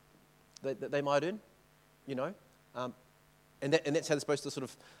that they might earn, you know. And that's how they're supposed to sort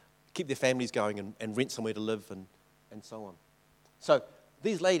of keep their families going and rent somewhere to live and so on. So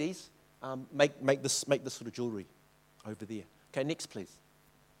these ladies make this sort of jewellery over there. Okay, next please.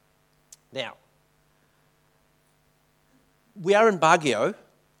 Now, we are in Baguio,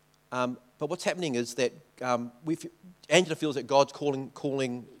 but what's happening is that Angela feels that God's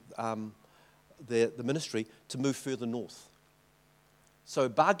calling the ministry to move further north. So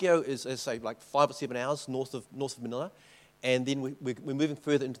Baguio is, as I say, like 5 or 7 hours north of Manila, and then we're moving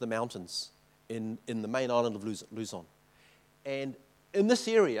further into the mountains in the main island of Luzon. And in this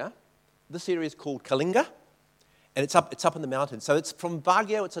area is called Kalinga, and it's up in the mountains. So it's from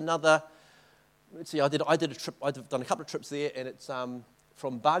Baguio. It's another. Let's see. I did a trip. I've done a couple of trips there, and it's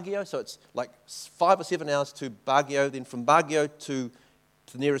from Baguio. So it's like 5 or 7 hours to Baguio. Then from Baguio to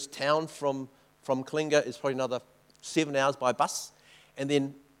the nearest town from Kalinga is probably another 7 hours by bus, and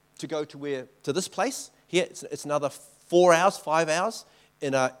then to go to this place here, it's another 4 hours, 5 hours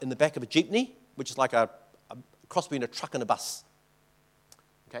in the back of a jeepney, which is like a cross between a truck and a bus.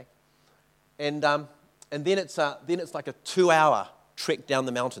 Okay, and then it's like a 2-hour trek down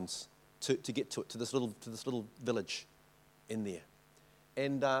the mountains to get to this little village in there.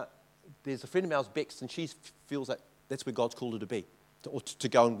 And there's a friend of ours, Bex, and she feels that that's where God's called her to be, to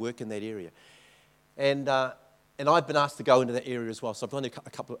go and work in that area. And I've been asked to go into that area as well, so I've gone there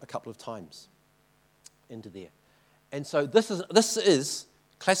a couple of times into there. And so this is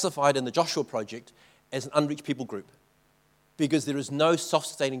classified in the Joshua Project as an unreached people group, because there is no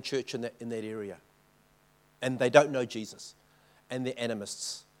self-sustaining church in that area, and they don't know Jesus, and they're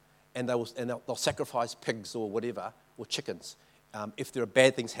animists, and they'll sacrifice pigs or whatever, or chickens, if there are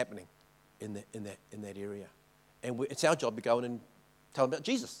bad things happening in that area. And it's our job to go in and tell them about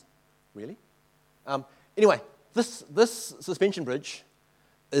Jesus, really. Anyway, This suspension bridge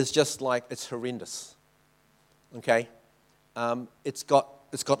is just like, it's horrendous. Okay? It's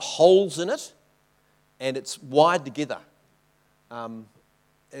got holes in it, and it's wired together. And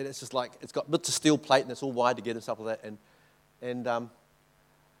it's just like, it's got bits of steel plate, and it's all wired together and stuff like that. And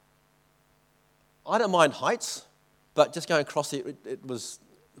I don't mind heights, but just going across it was,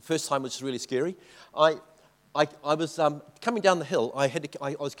 the first time was really scary. I was coming down the hill.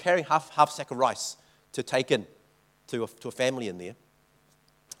 I was carrying half a sack of rice to take in to a family in there,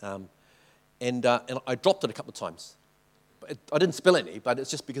 and I dropped it a couple of times. I didn't spill any, but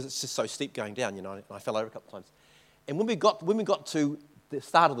it's just because it's just so steep going down, you know. And I fell over a couple of times. And when we got to the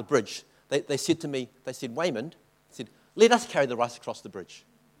start of the bridge, they said to me, Waymond, let us carry the rice across the bridge.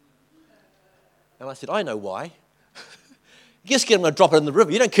 And I said, I know why. You're scared I'm going to drop it in the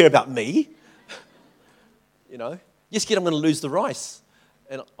river. You don't care about me. You know, you're scared I'm going to lose the rice.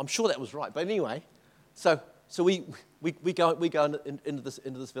 And I'm sure that was right. But anyway, so we go into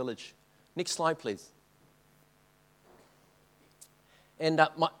this village. Next slide, please. And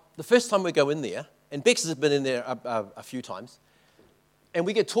the first time we go in there, and Bex has been in there a few times, and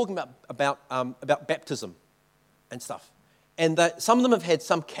we get talking about baptism and stuff. And some of them have had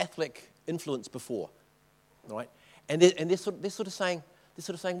some Catholic influence before, right? And they're sort of saying,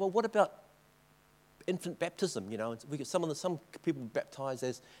 well, what about infant baptism? You know, we get some people baptized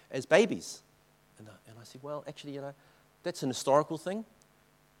as babies, and I said, well, actually, you know, that's an historical thing.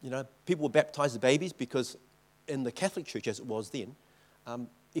 You know, people were baptized as babies because in the Catholic Church, as it was then,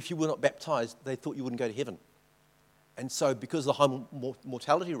 if you were not baptized, they thought you wouldn't go to heaven. And so because of the high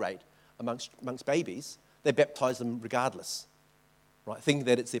mortality rate amongst babies, they baptize them regardless, right? Thinking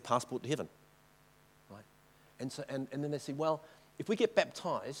that it's their passport to heaven, right? And so and then they said, well, if we get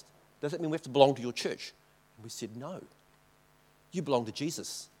baptized, does that mean we have to belong to your church? And we said, no. You belong to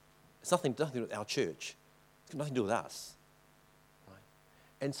Jesus. It's nothing to do with our church. It's got nothing to do with us, right?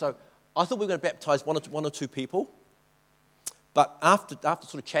 And so I thought we were going to baptize one or two people. But after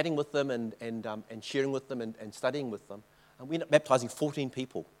sort of chatting with them and sharing with them and studying with them, we ended up baptizing 14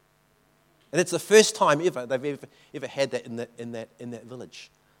 people. And it's the first time ever they've ever had that in that village.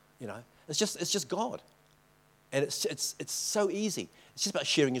 You know, it's just God, and it's so easy. It's just about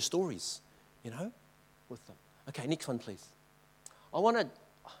sharing your stories, you know, with them. Okay, next one, please. I want to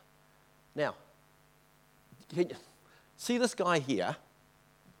now. Can you see this guy here?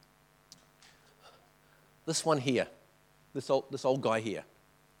 This one here. This old guy here,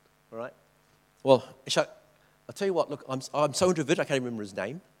 all right? Well, I'll tell you what. Look, I'm so introverted I can't remember his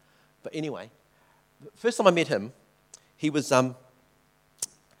name, but anyway, the first time I met him, he was at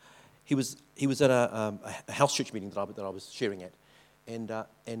a house church meeting that I was sharing at, and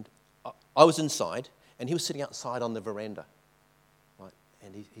I was inside, and he was sitting outside on the veranda, right?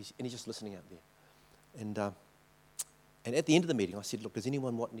 And he's just listening out there, and at the end of the meeting, I said, look, does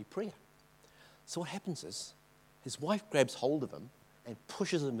anyone want any prayer? So what happens is, his wife grabs hold of him and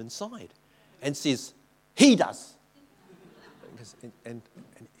pushes him inside and says, he does. And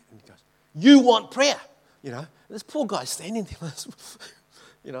he goes, you want prayer? You know, and this poor guy's standing there.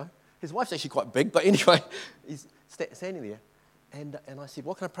 You know, his wife's actually quite big, but anyway, he's standing there. And I said,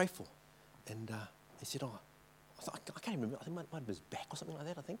 what can I pray for? And he said, I can't remember. I think it might have been his back or something like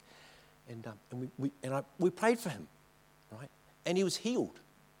that, I think. And we prayed for him, right? And he was healed.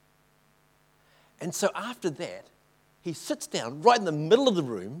 And so after that, he sits down right in the middle of the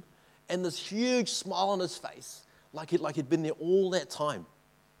room, and this huge smile on his face, like he'd been there all that time.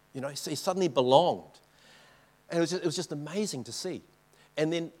 You know, he suddenly belonged, and it was just amazing to see.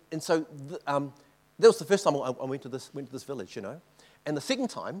 And so that was the first time I went to this village, you know. And the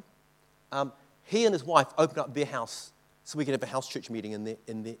second time, he and his wife opened up their house so we could have a house church meeting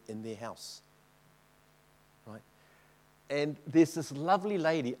in their house. And there's this lovely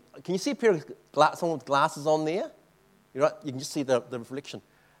lady. Can you see a pair of someone with glasses on there? You're right. You can just see the reflection.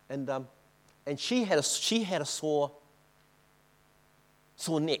 And she had a sore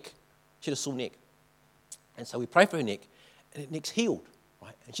neck. She had a sore neck. And so we prayed for her neck, and her neck's healed,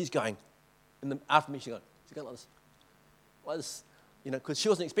 right? And she's going, after me, she's going like this, you know, because she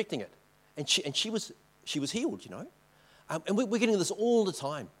wasn't expecting it. And she was healed, you know. And we're getting this all the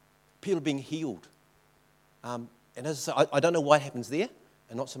time. People being healed. And as I say, I don't know why it happens there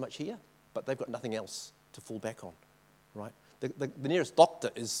and not so much here, but they've got nothing else to fall back on, right? The nearest doctor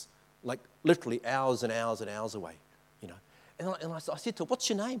is like literally hours and hours and hours away, you know. And I said to her, what's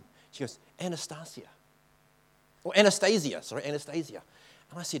your name? She goes, Anastasia. And I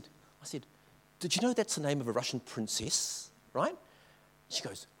said, did you know that's the name of a Russian princess, right? She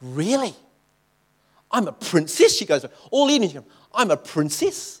goes, really? I'm a princess? She goes, all evening, she goes, I'm a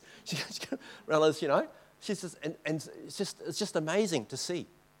princess. She goes around this, you know. She says, and it's just amazing to see.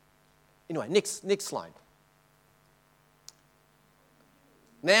 Anyway, next slide.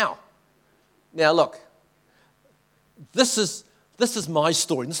 Now look, this is my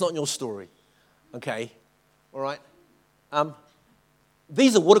story. This is not your story, okay? All right.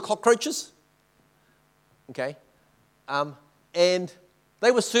 These are water cockroaches, okay, and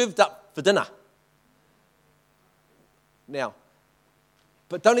they were served up for dinner. Now,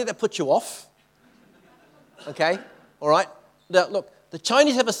 but don't let that put you off, okay? All right. Now, look, the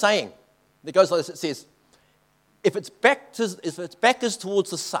Chinese have a saying that goes like this. It says, if its back is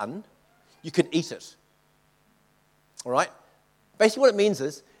towards the sun, you can eat it. All right? Basically what it means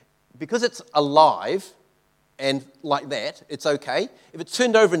is, because it's alive and like that, it's okay. If it's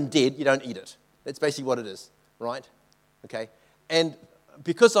turned over and dead, you don't eat it. That's basically what it is, right? Okay? And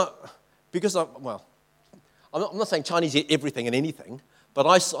because I'm not saying Chinese eat everything and anything, but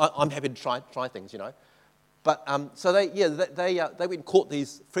I'm happy to try things, you know. But so they went and caught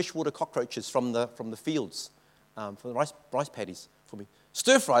these freshwater cockroaches from the fields, from the rice paddies for me.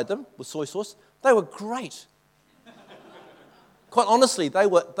 Stir-fried them with soy sauce. They were great. Quite honestly, they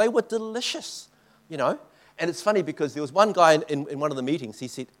were delicious, you know. And it's funny because there was one guy in one of the meetings. He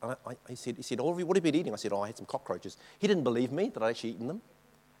said, "Oh, what have you been eating?" I said, "Oh, I had some cockroaches." He didn't believe me that I'd actually eaten them.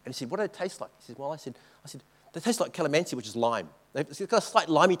 And he said, "What do they taste like?" He said, "Well," I said, "they taste like calamansi, which is lime. It's got a slight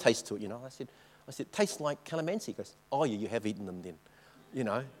limey taste to it, you know." I said, "It tastes like calamansi." He goes, "Oh, yeah, you have eaten them then," you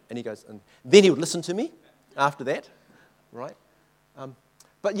know. And he goes, and then he would listen to me after that, right?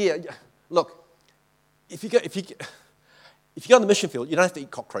 But yeah, look, if you go on the mission field, you don't have to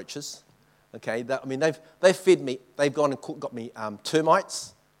eat cockroaches. Okay, they've fed me. They've gone and got me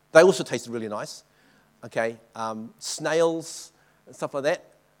termites. They also tasted really nice. Okay, snails and stuff like that.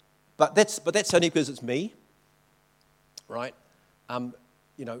 But that's only because it's me, right? You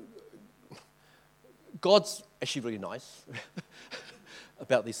know, God's actually really nice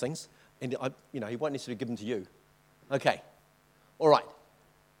about these things, and He won't necessarily give them to you. Okay, all right.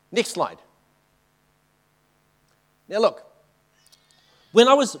 Next slide. Now look. When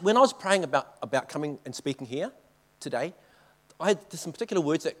I was praying about coming and speaking here today, there's some particular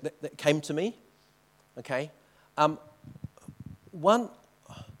words that came to me. Okay, one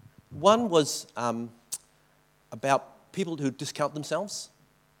was about people who discount themselves,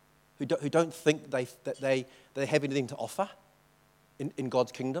 who don't think that they have anything to offer in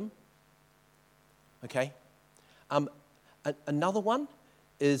God's kingdom. Okay, another one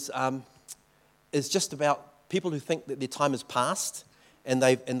is just about people who think that their time is past. And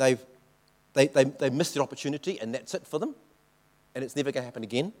they've missed their opportunity, and that's it for them, and it's never going to happen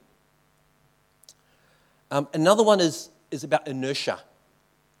again. Another one is about inertia,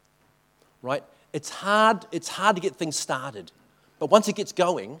 right? It's hard to get things started, but once it gets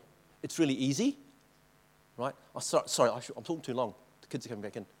going, it's really easy, right? Oh, sorry, I'm talking too long. The kids are coming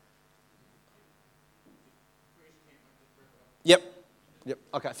back in. Yep.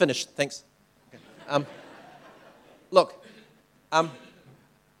 Okay, finished. Thanks. Okay. Look.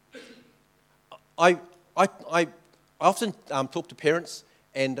 I often talk to parents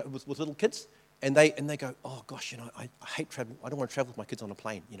and with little kids, and they go, "Oh gosh, you know, I hate traveling. I don't want to travel with my kids on a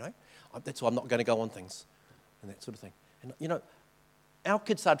plane. You know, that's why I'm not going to go on things, and that sort of thing." And you know, our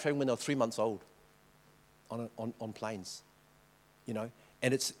kids started traveling when they were 3 months old, on planes, you know,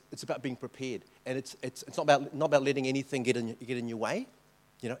 and it's about being prepared, and it's not about letting anything get in your way,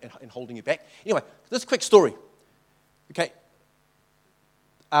 you know, and holding you back. Anyway, this quick story, okay.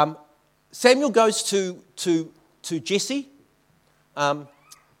 Samuel goes to Jesse,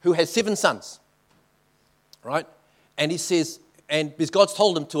 who has 7 sons, right? And he says, and because God's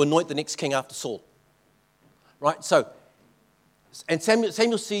told him to anoint the next king after Saul, right? So, and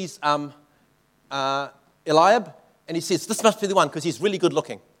Samuel sees Eliab, and he says, "This must be the one because he's really good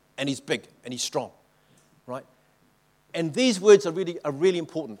looking, and he's big, and he's strong," right? And these words are really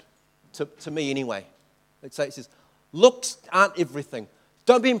important to me anyway. It says, "Looks aren't everything.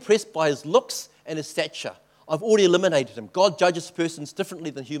 Don't be impressed by his looks and his stature. I've already eliminated him. God judges persons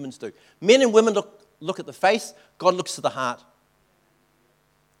differently than humans do. Men and women look at the face. God looks to the heart."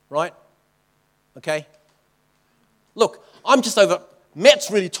 Right? Okay? Look, I'm just over.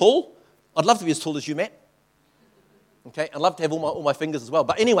 Matt's really tall. I'd love to be as tall as you, Matt. Okay? I'd love to have all my fingers as well.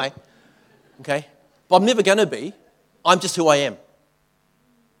 But anyway, okay? But I'm never going to be. I'm just who I am.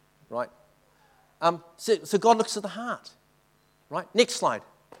 Right? So God looks to the heart. Right? Next slide.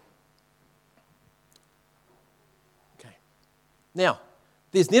 Okay. Now,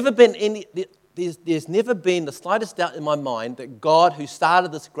 there's never been the slightest doubt in my mind that God, who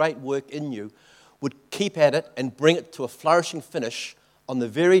started this great work in you, would keep at it and bring it to a flourishing finish on the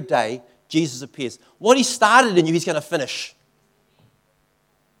very day Jesus appears. What he started in you, he's going to finish.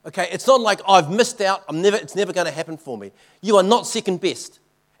 Okay, it's not like I've missed out. It's never going to happen for me. You are not second best.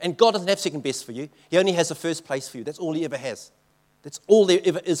 And God doesn't have second best for you. He only has the first place for you. That's all he ever has. That's all there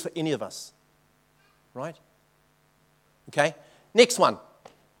ever is for any of us. Right? Okay, next one.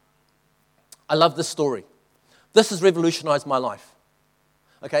 I love this story. This has revolutionized my life.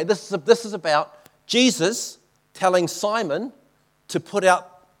 Okay, this is about Jesus telling Simon to put out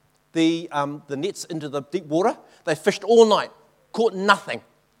the nets into the deep water. They fished all night, caught nothing.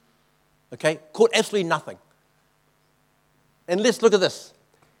 Okay, caught absolutely nothing. And let's look at this.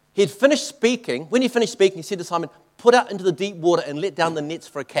 He'd finished speaking. When he finished speaking, he said to Simon, put out into the deep water and let down the nets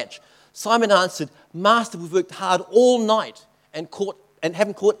for a catch. Simon answered, Master, we've worked hard all night and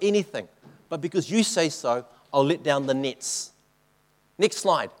haven't caught anything. But because you say so, I'll let down the nets. Next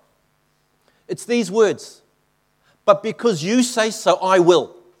slide. It's these words. But because you say so, I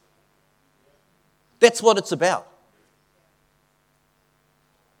will. That's what it's about.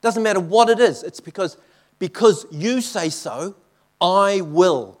 Doesn't matter what it is. It's because you say so, I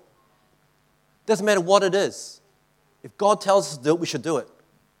will. Doesn't matter what it is. If God tells us to do it, we should do it.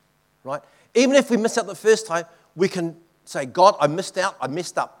 Right? Even if we miss out the first time, we can say, God, I missed out, I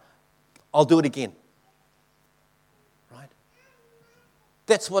messed up. I'll do it again. Right?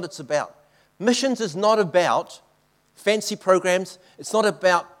 That's what it's about. Missions is not about fancy programs. It's not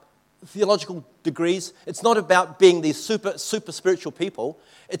about theological degrees. It's not about being these super spiritual people.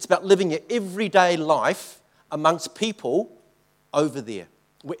 It's about living your everyday life amongst people over there,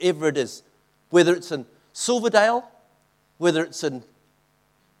 wherever it is. Whether it's in Silverdale, whether it's in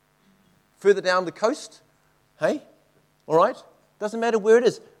further down the coast, hey? All right? Doesn't matter where it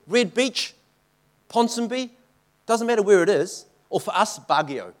is. Red Beach, Ponsonby, doesn't matter where it is. Or for us,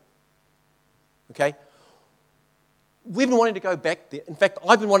 Baguio. Okay? We've been wanting to go back there. In fact,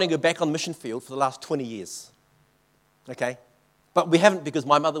 I've been wanting to go back on the mission field for the last 20 years. Okay? But we haven't because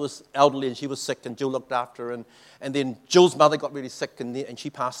my mother was elderly and she was sick and Jill looked after her. And then Jill's mother got really sick and she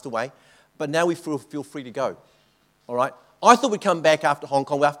passed away. But now we feel free to go. All right? I thought we'd come back after Hong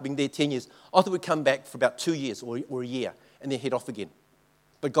Kong, after being there 10 years. I thought we'd come back for about 2 years or a year and then head off again.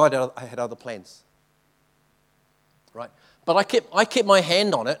 But God had other plans. Right? But I kept my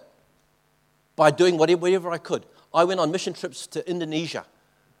hand on it by doing whatever I could. I went on mission trips to Indonesia.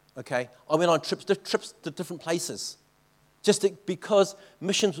 Okay? I went on trips to different places. Because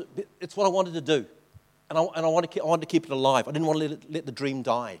missions, it's what I wanted to do. And I wanted to keep it alive. I didn't want to let the dream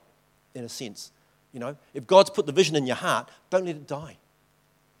die, in a sense. You know, if God's put the vision in your heart, don't let it die.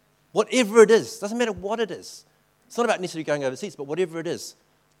 Whatever it is, doesn't matter what it is. It's not about necessarily going overseas, but whatever it is,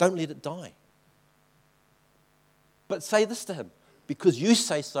 don't let it die. But say this to him, because you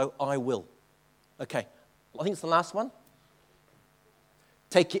say so, I will. Okay, I think it's the last one.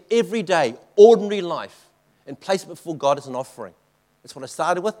 Take your everyday, ordinary life and place it before God as an offering. That's what I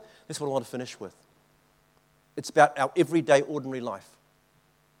started with. That's what I want to finish with. It's about our everyday, ordinary life.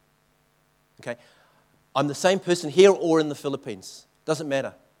 Okay? I'm the same person here or in the Philippines. Doesn't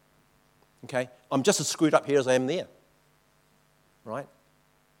matter. Okay? I'm just as screwed up here as I am there. Right?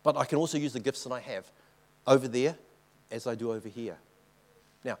 But I can also use the gifts that I have over there as I do over here.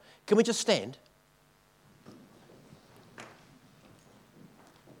 Now, can we just stand?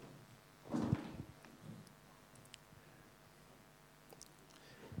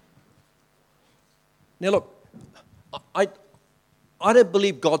 Now look, I don't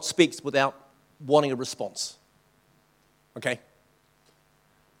believe God speaks without wanting a response. Okay?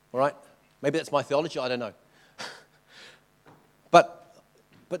 All right? Maybe that's my theology, I don't know. But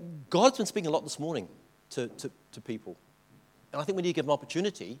God's been speaking a lot this morning to people. And I think we need to give them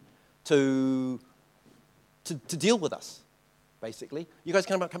opportunity to deal with us, basically. You guys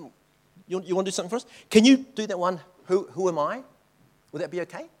come. You want to do something for us? Can you do that one, Who Am I? Would that be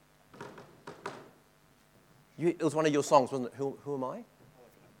okay? It was one of your songs, wasn't it? Who am I?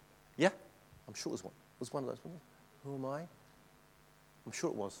 Yeah? I'm sure it was one. It was one of those, wasn't it? Who am I? I'm sure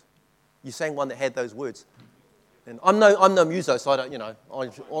it was. You sang one that had those words. And I'm no muso, so I don't,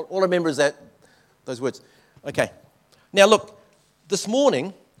 all I remember is those words. Okay. Now look, this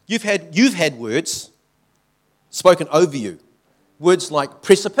morning, you've had words spoken over you. Words like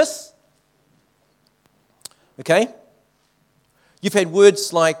precipice. Okay? You've had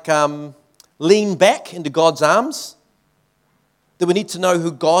words like lean back into God's arms, that we need to know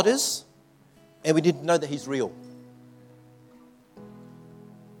who God is, and we need to know that He's real.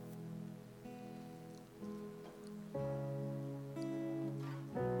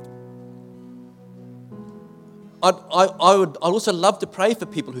 I'd also love to pray for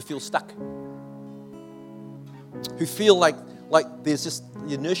people who feel stuck, who feel like there's just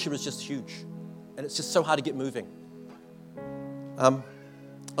the inertia is just huge. And it's just so hard to get moving. I'd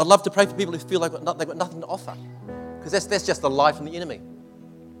love to pray for people who feel like they've got nothing to offer. Because that's just a lie from the enemy.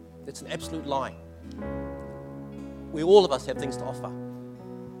 It's an absolute lie. All of us have things to offer.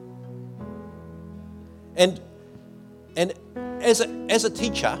 And as a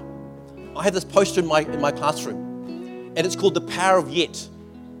teacher, I have this poster in my classroom, and it's called The Power of Yet.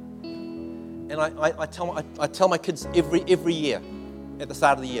 And I tell my kids every year at the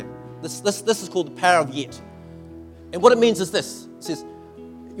start of the year, this is called The Power of Yet. And what it means is this. It says,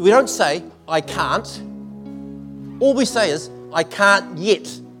 we don't say, I can't. All we say is, I can't yet.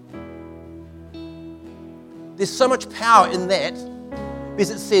 There's so much power in that because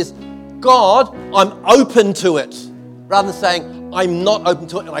it says, God, I'm open to it, rather than saying, I'm not open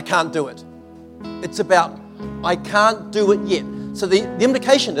to it and I can't do it. It's about, I can't do it yet. So the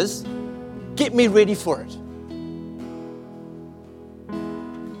implication is, get me ready for it.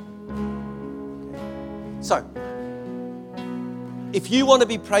 So, if you want to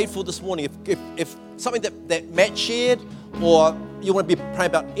be prayed for this morning, if something that Matt shared, or you want to be praying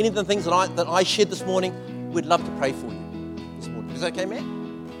about any of the things that I shared this morning, we'd love to pray for you this morning. Is that okay, Matt?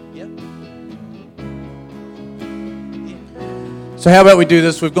 Yeah? So how about we do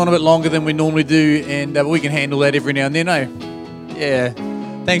this? We've gone a bit longer than we normally do, and we can handle that every now and then, eh? Yeah.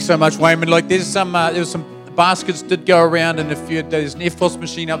 Thanks so much, Wayman. Like, there was some baskets did go around, and there's an EFTPOS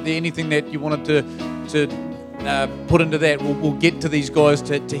machine up there, anything that you wanted to put into that, we'll get to these guys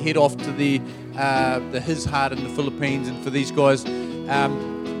to head off to the His Heart in the Philippines, and for these guys,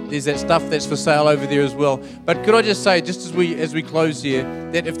 there's that stuff that's for sale over there as well. But could I just say, just as we close here,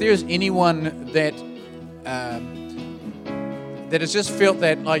 that if there is anyone that has just felt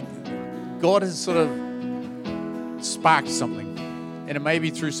that like God has sort of sparked something, and it may be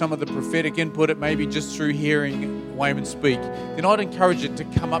through some of the prophetic input, it may be just through hearing Wayman speak, then I'd encourage it to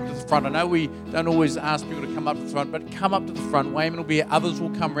come up to the front. I know we don't always ask people to come up to the front, but come up to the front. Wayman will be here. Others will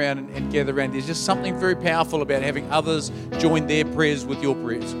come around and gather around. There's just something very powerful about having others join their prayers with your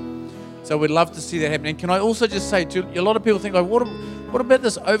prayers. So we'd love to see that happen. And can I also just say, too, a lot of people think, like, what about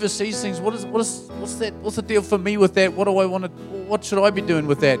this overseas things? What's that? What's the deal for me with that? What do I want to? What should I be doing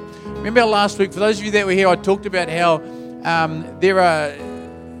with that? Remember last week, for those of you that were here, I talked about how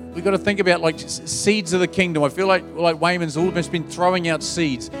we've got to think about like seeds of the kingdom. I feel like Wayman's almost been throwing out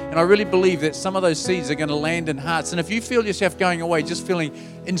seeds, and I really believe that some of those seeds are going to land in hearts. And if you feel yourself going away just feeling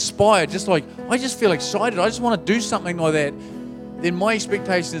inspired, just like, I just feel excited, I just want to do something like that, then my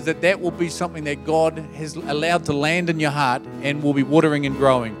expectation is that will be something that God has allowed to land in your heart and will be watering and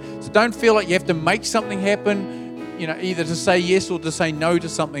growing. So don't feel like you have to make something happen, either to say yes or to say no to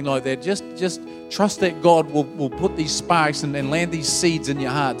something like that. Just trust that God will put these sparks and land these seeds in your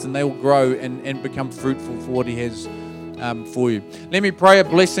hearts, and they will grow and become fruitful for what He has for you. Let me pray a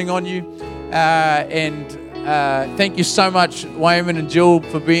blessing on you. Thank you so much, Wayman and Jill,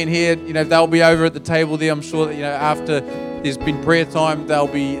 for being here. They'll be over at the table there. I'm sure that after there's been prayer time,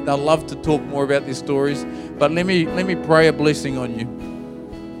 they'll love to talk more about their stories. But let me pray a blessing on you.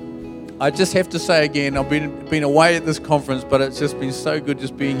 I just have to say again, I've been away at this conference, but it's just been so good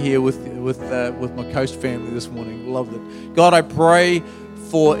just being here with my Coast family this morning. Loved it. God, I pray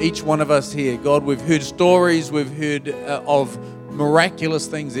for each one of us here. God, we've heard stories, we've heard of miraculous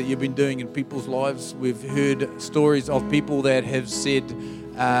things that you've been doing in people's lives. We've heard stories of people that have said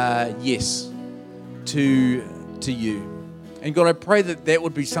yes to you. And God, I pray that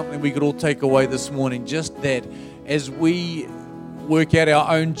would be something we could all take away this morning, just that as we work out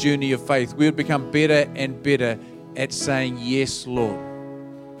our own journey of faith, we would become better and better at saying, yes, Lord.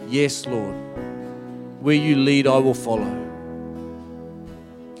 Yes, Lord. Where you lead, I will follow.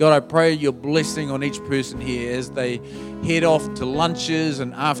 God, I pray your blessing on each person here as they head off to lunches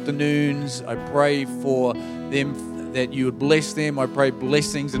and afternoons. I pray for them that you would bless them. I pray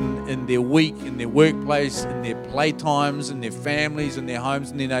blessings in their week, in their workplace, in their playtimes, in their families, in their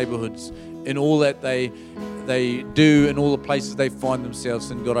homes, in their neighborhoods, in all that they do, in all the places they find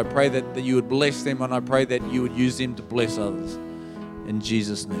themselves. And God, I pray that you would bless them, and I pray that you would use them to bless others. In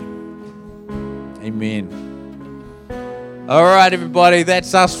Jesus' name, amen. All right, everybody,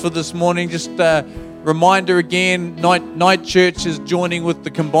 that's us for this morning. Just a reminder again, Night Church is joining with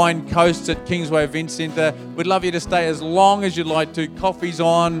the Combined Coasts at Kingsway Event Centre. We'd love you to stay as long as you'd like to. Coffee's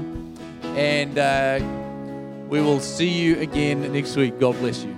on, and we will see you again next week. God bless you.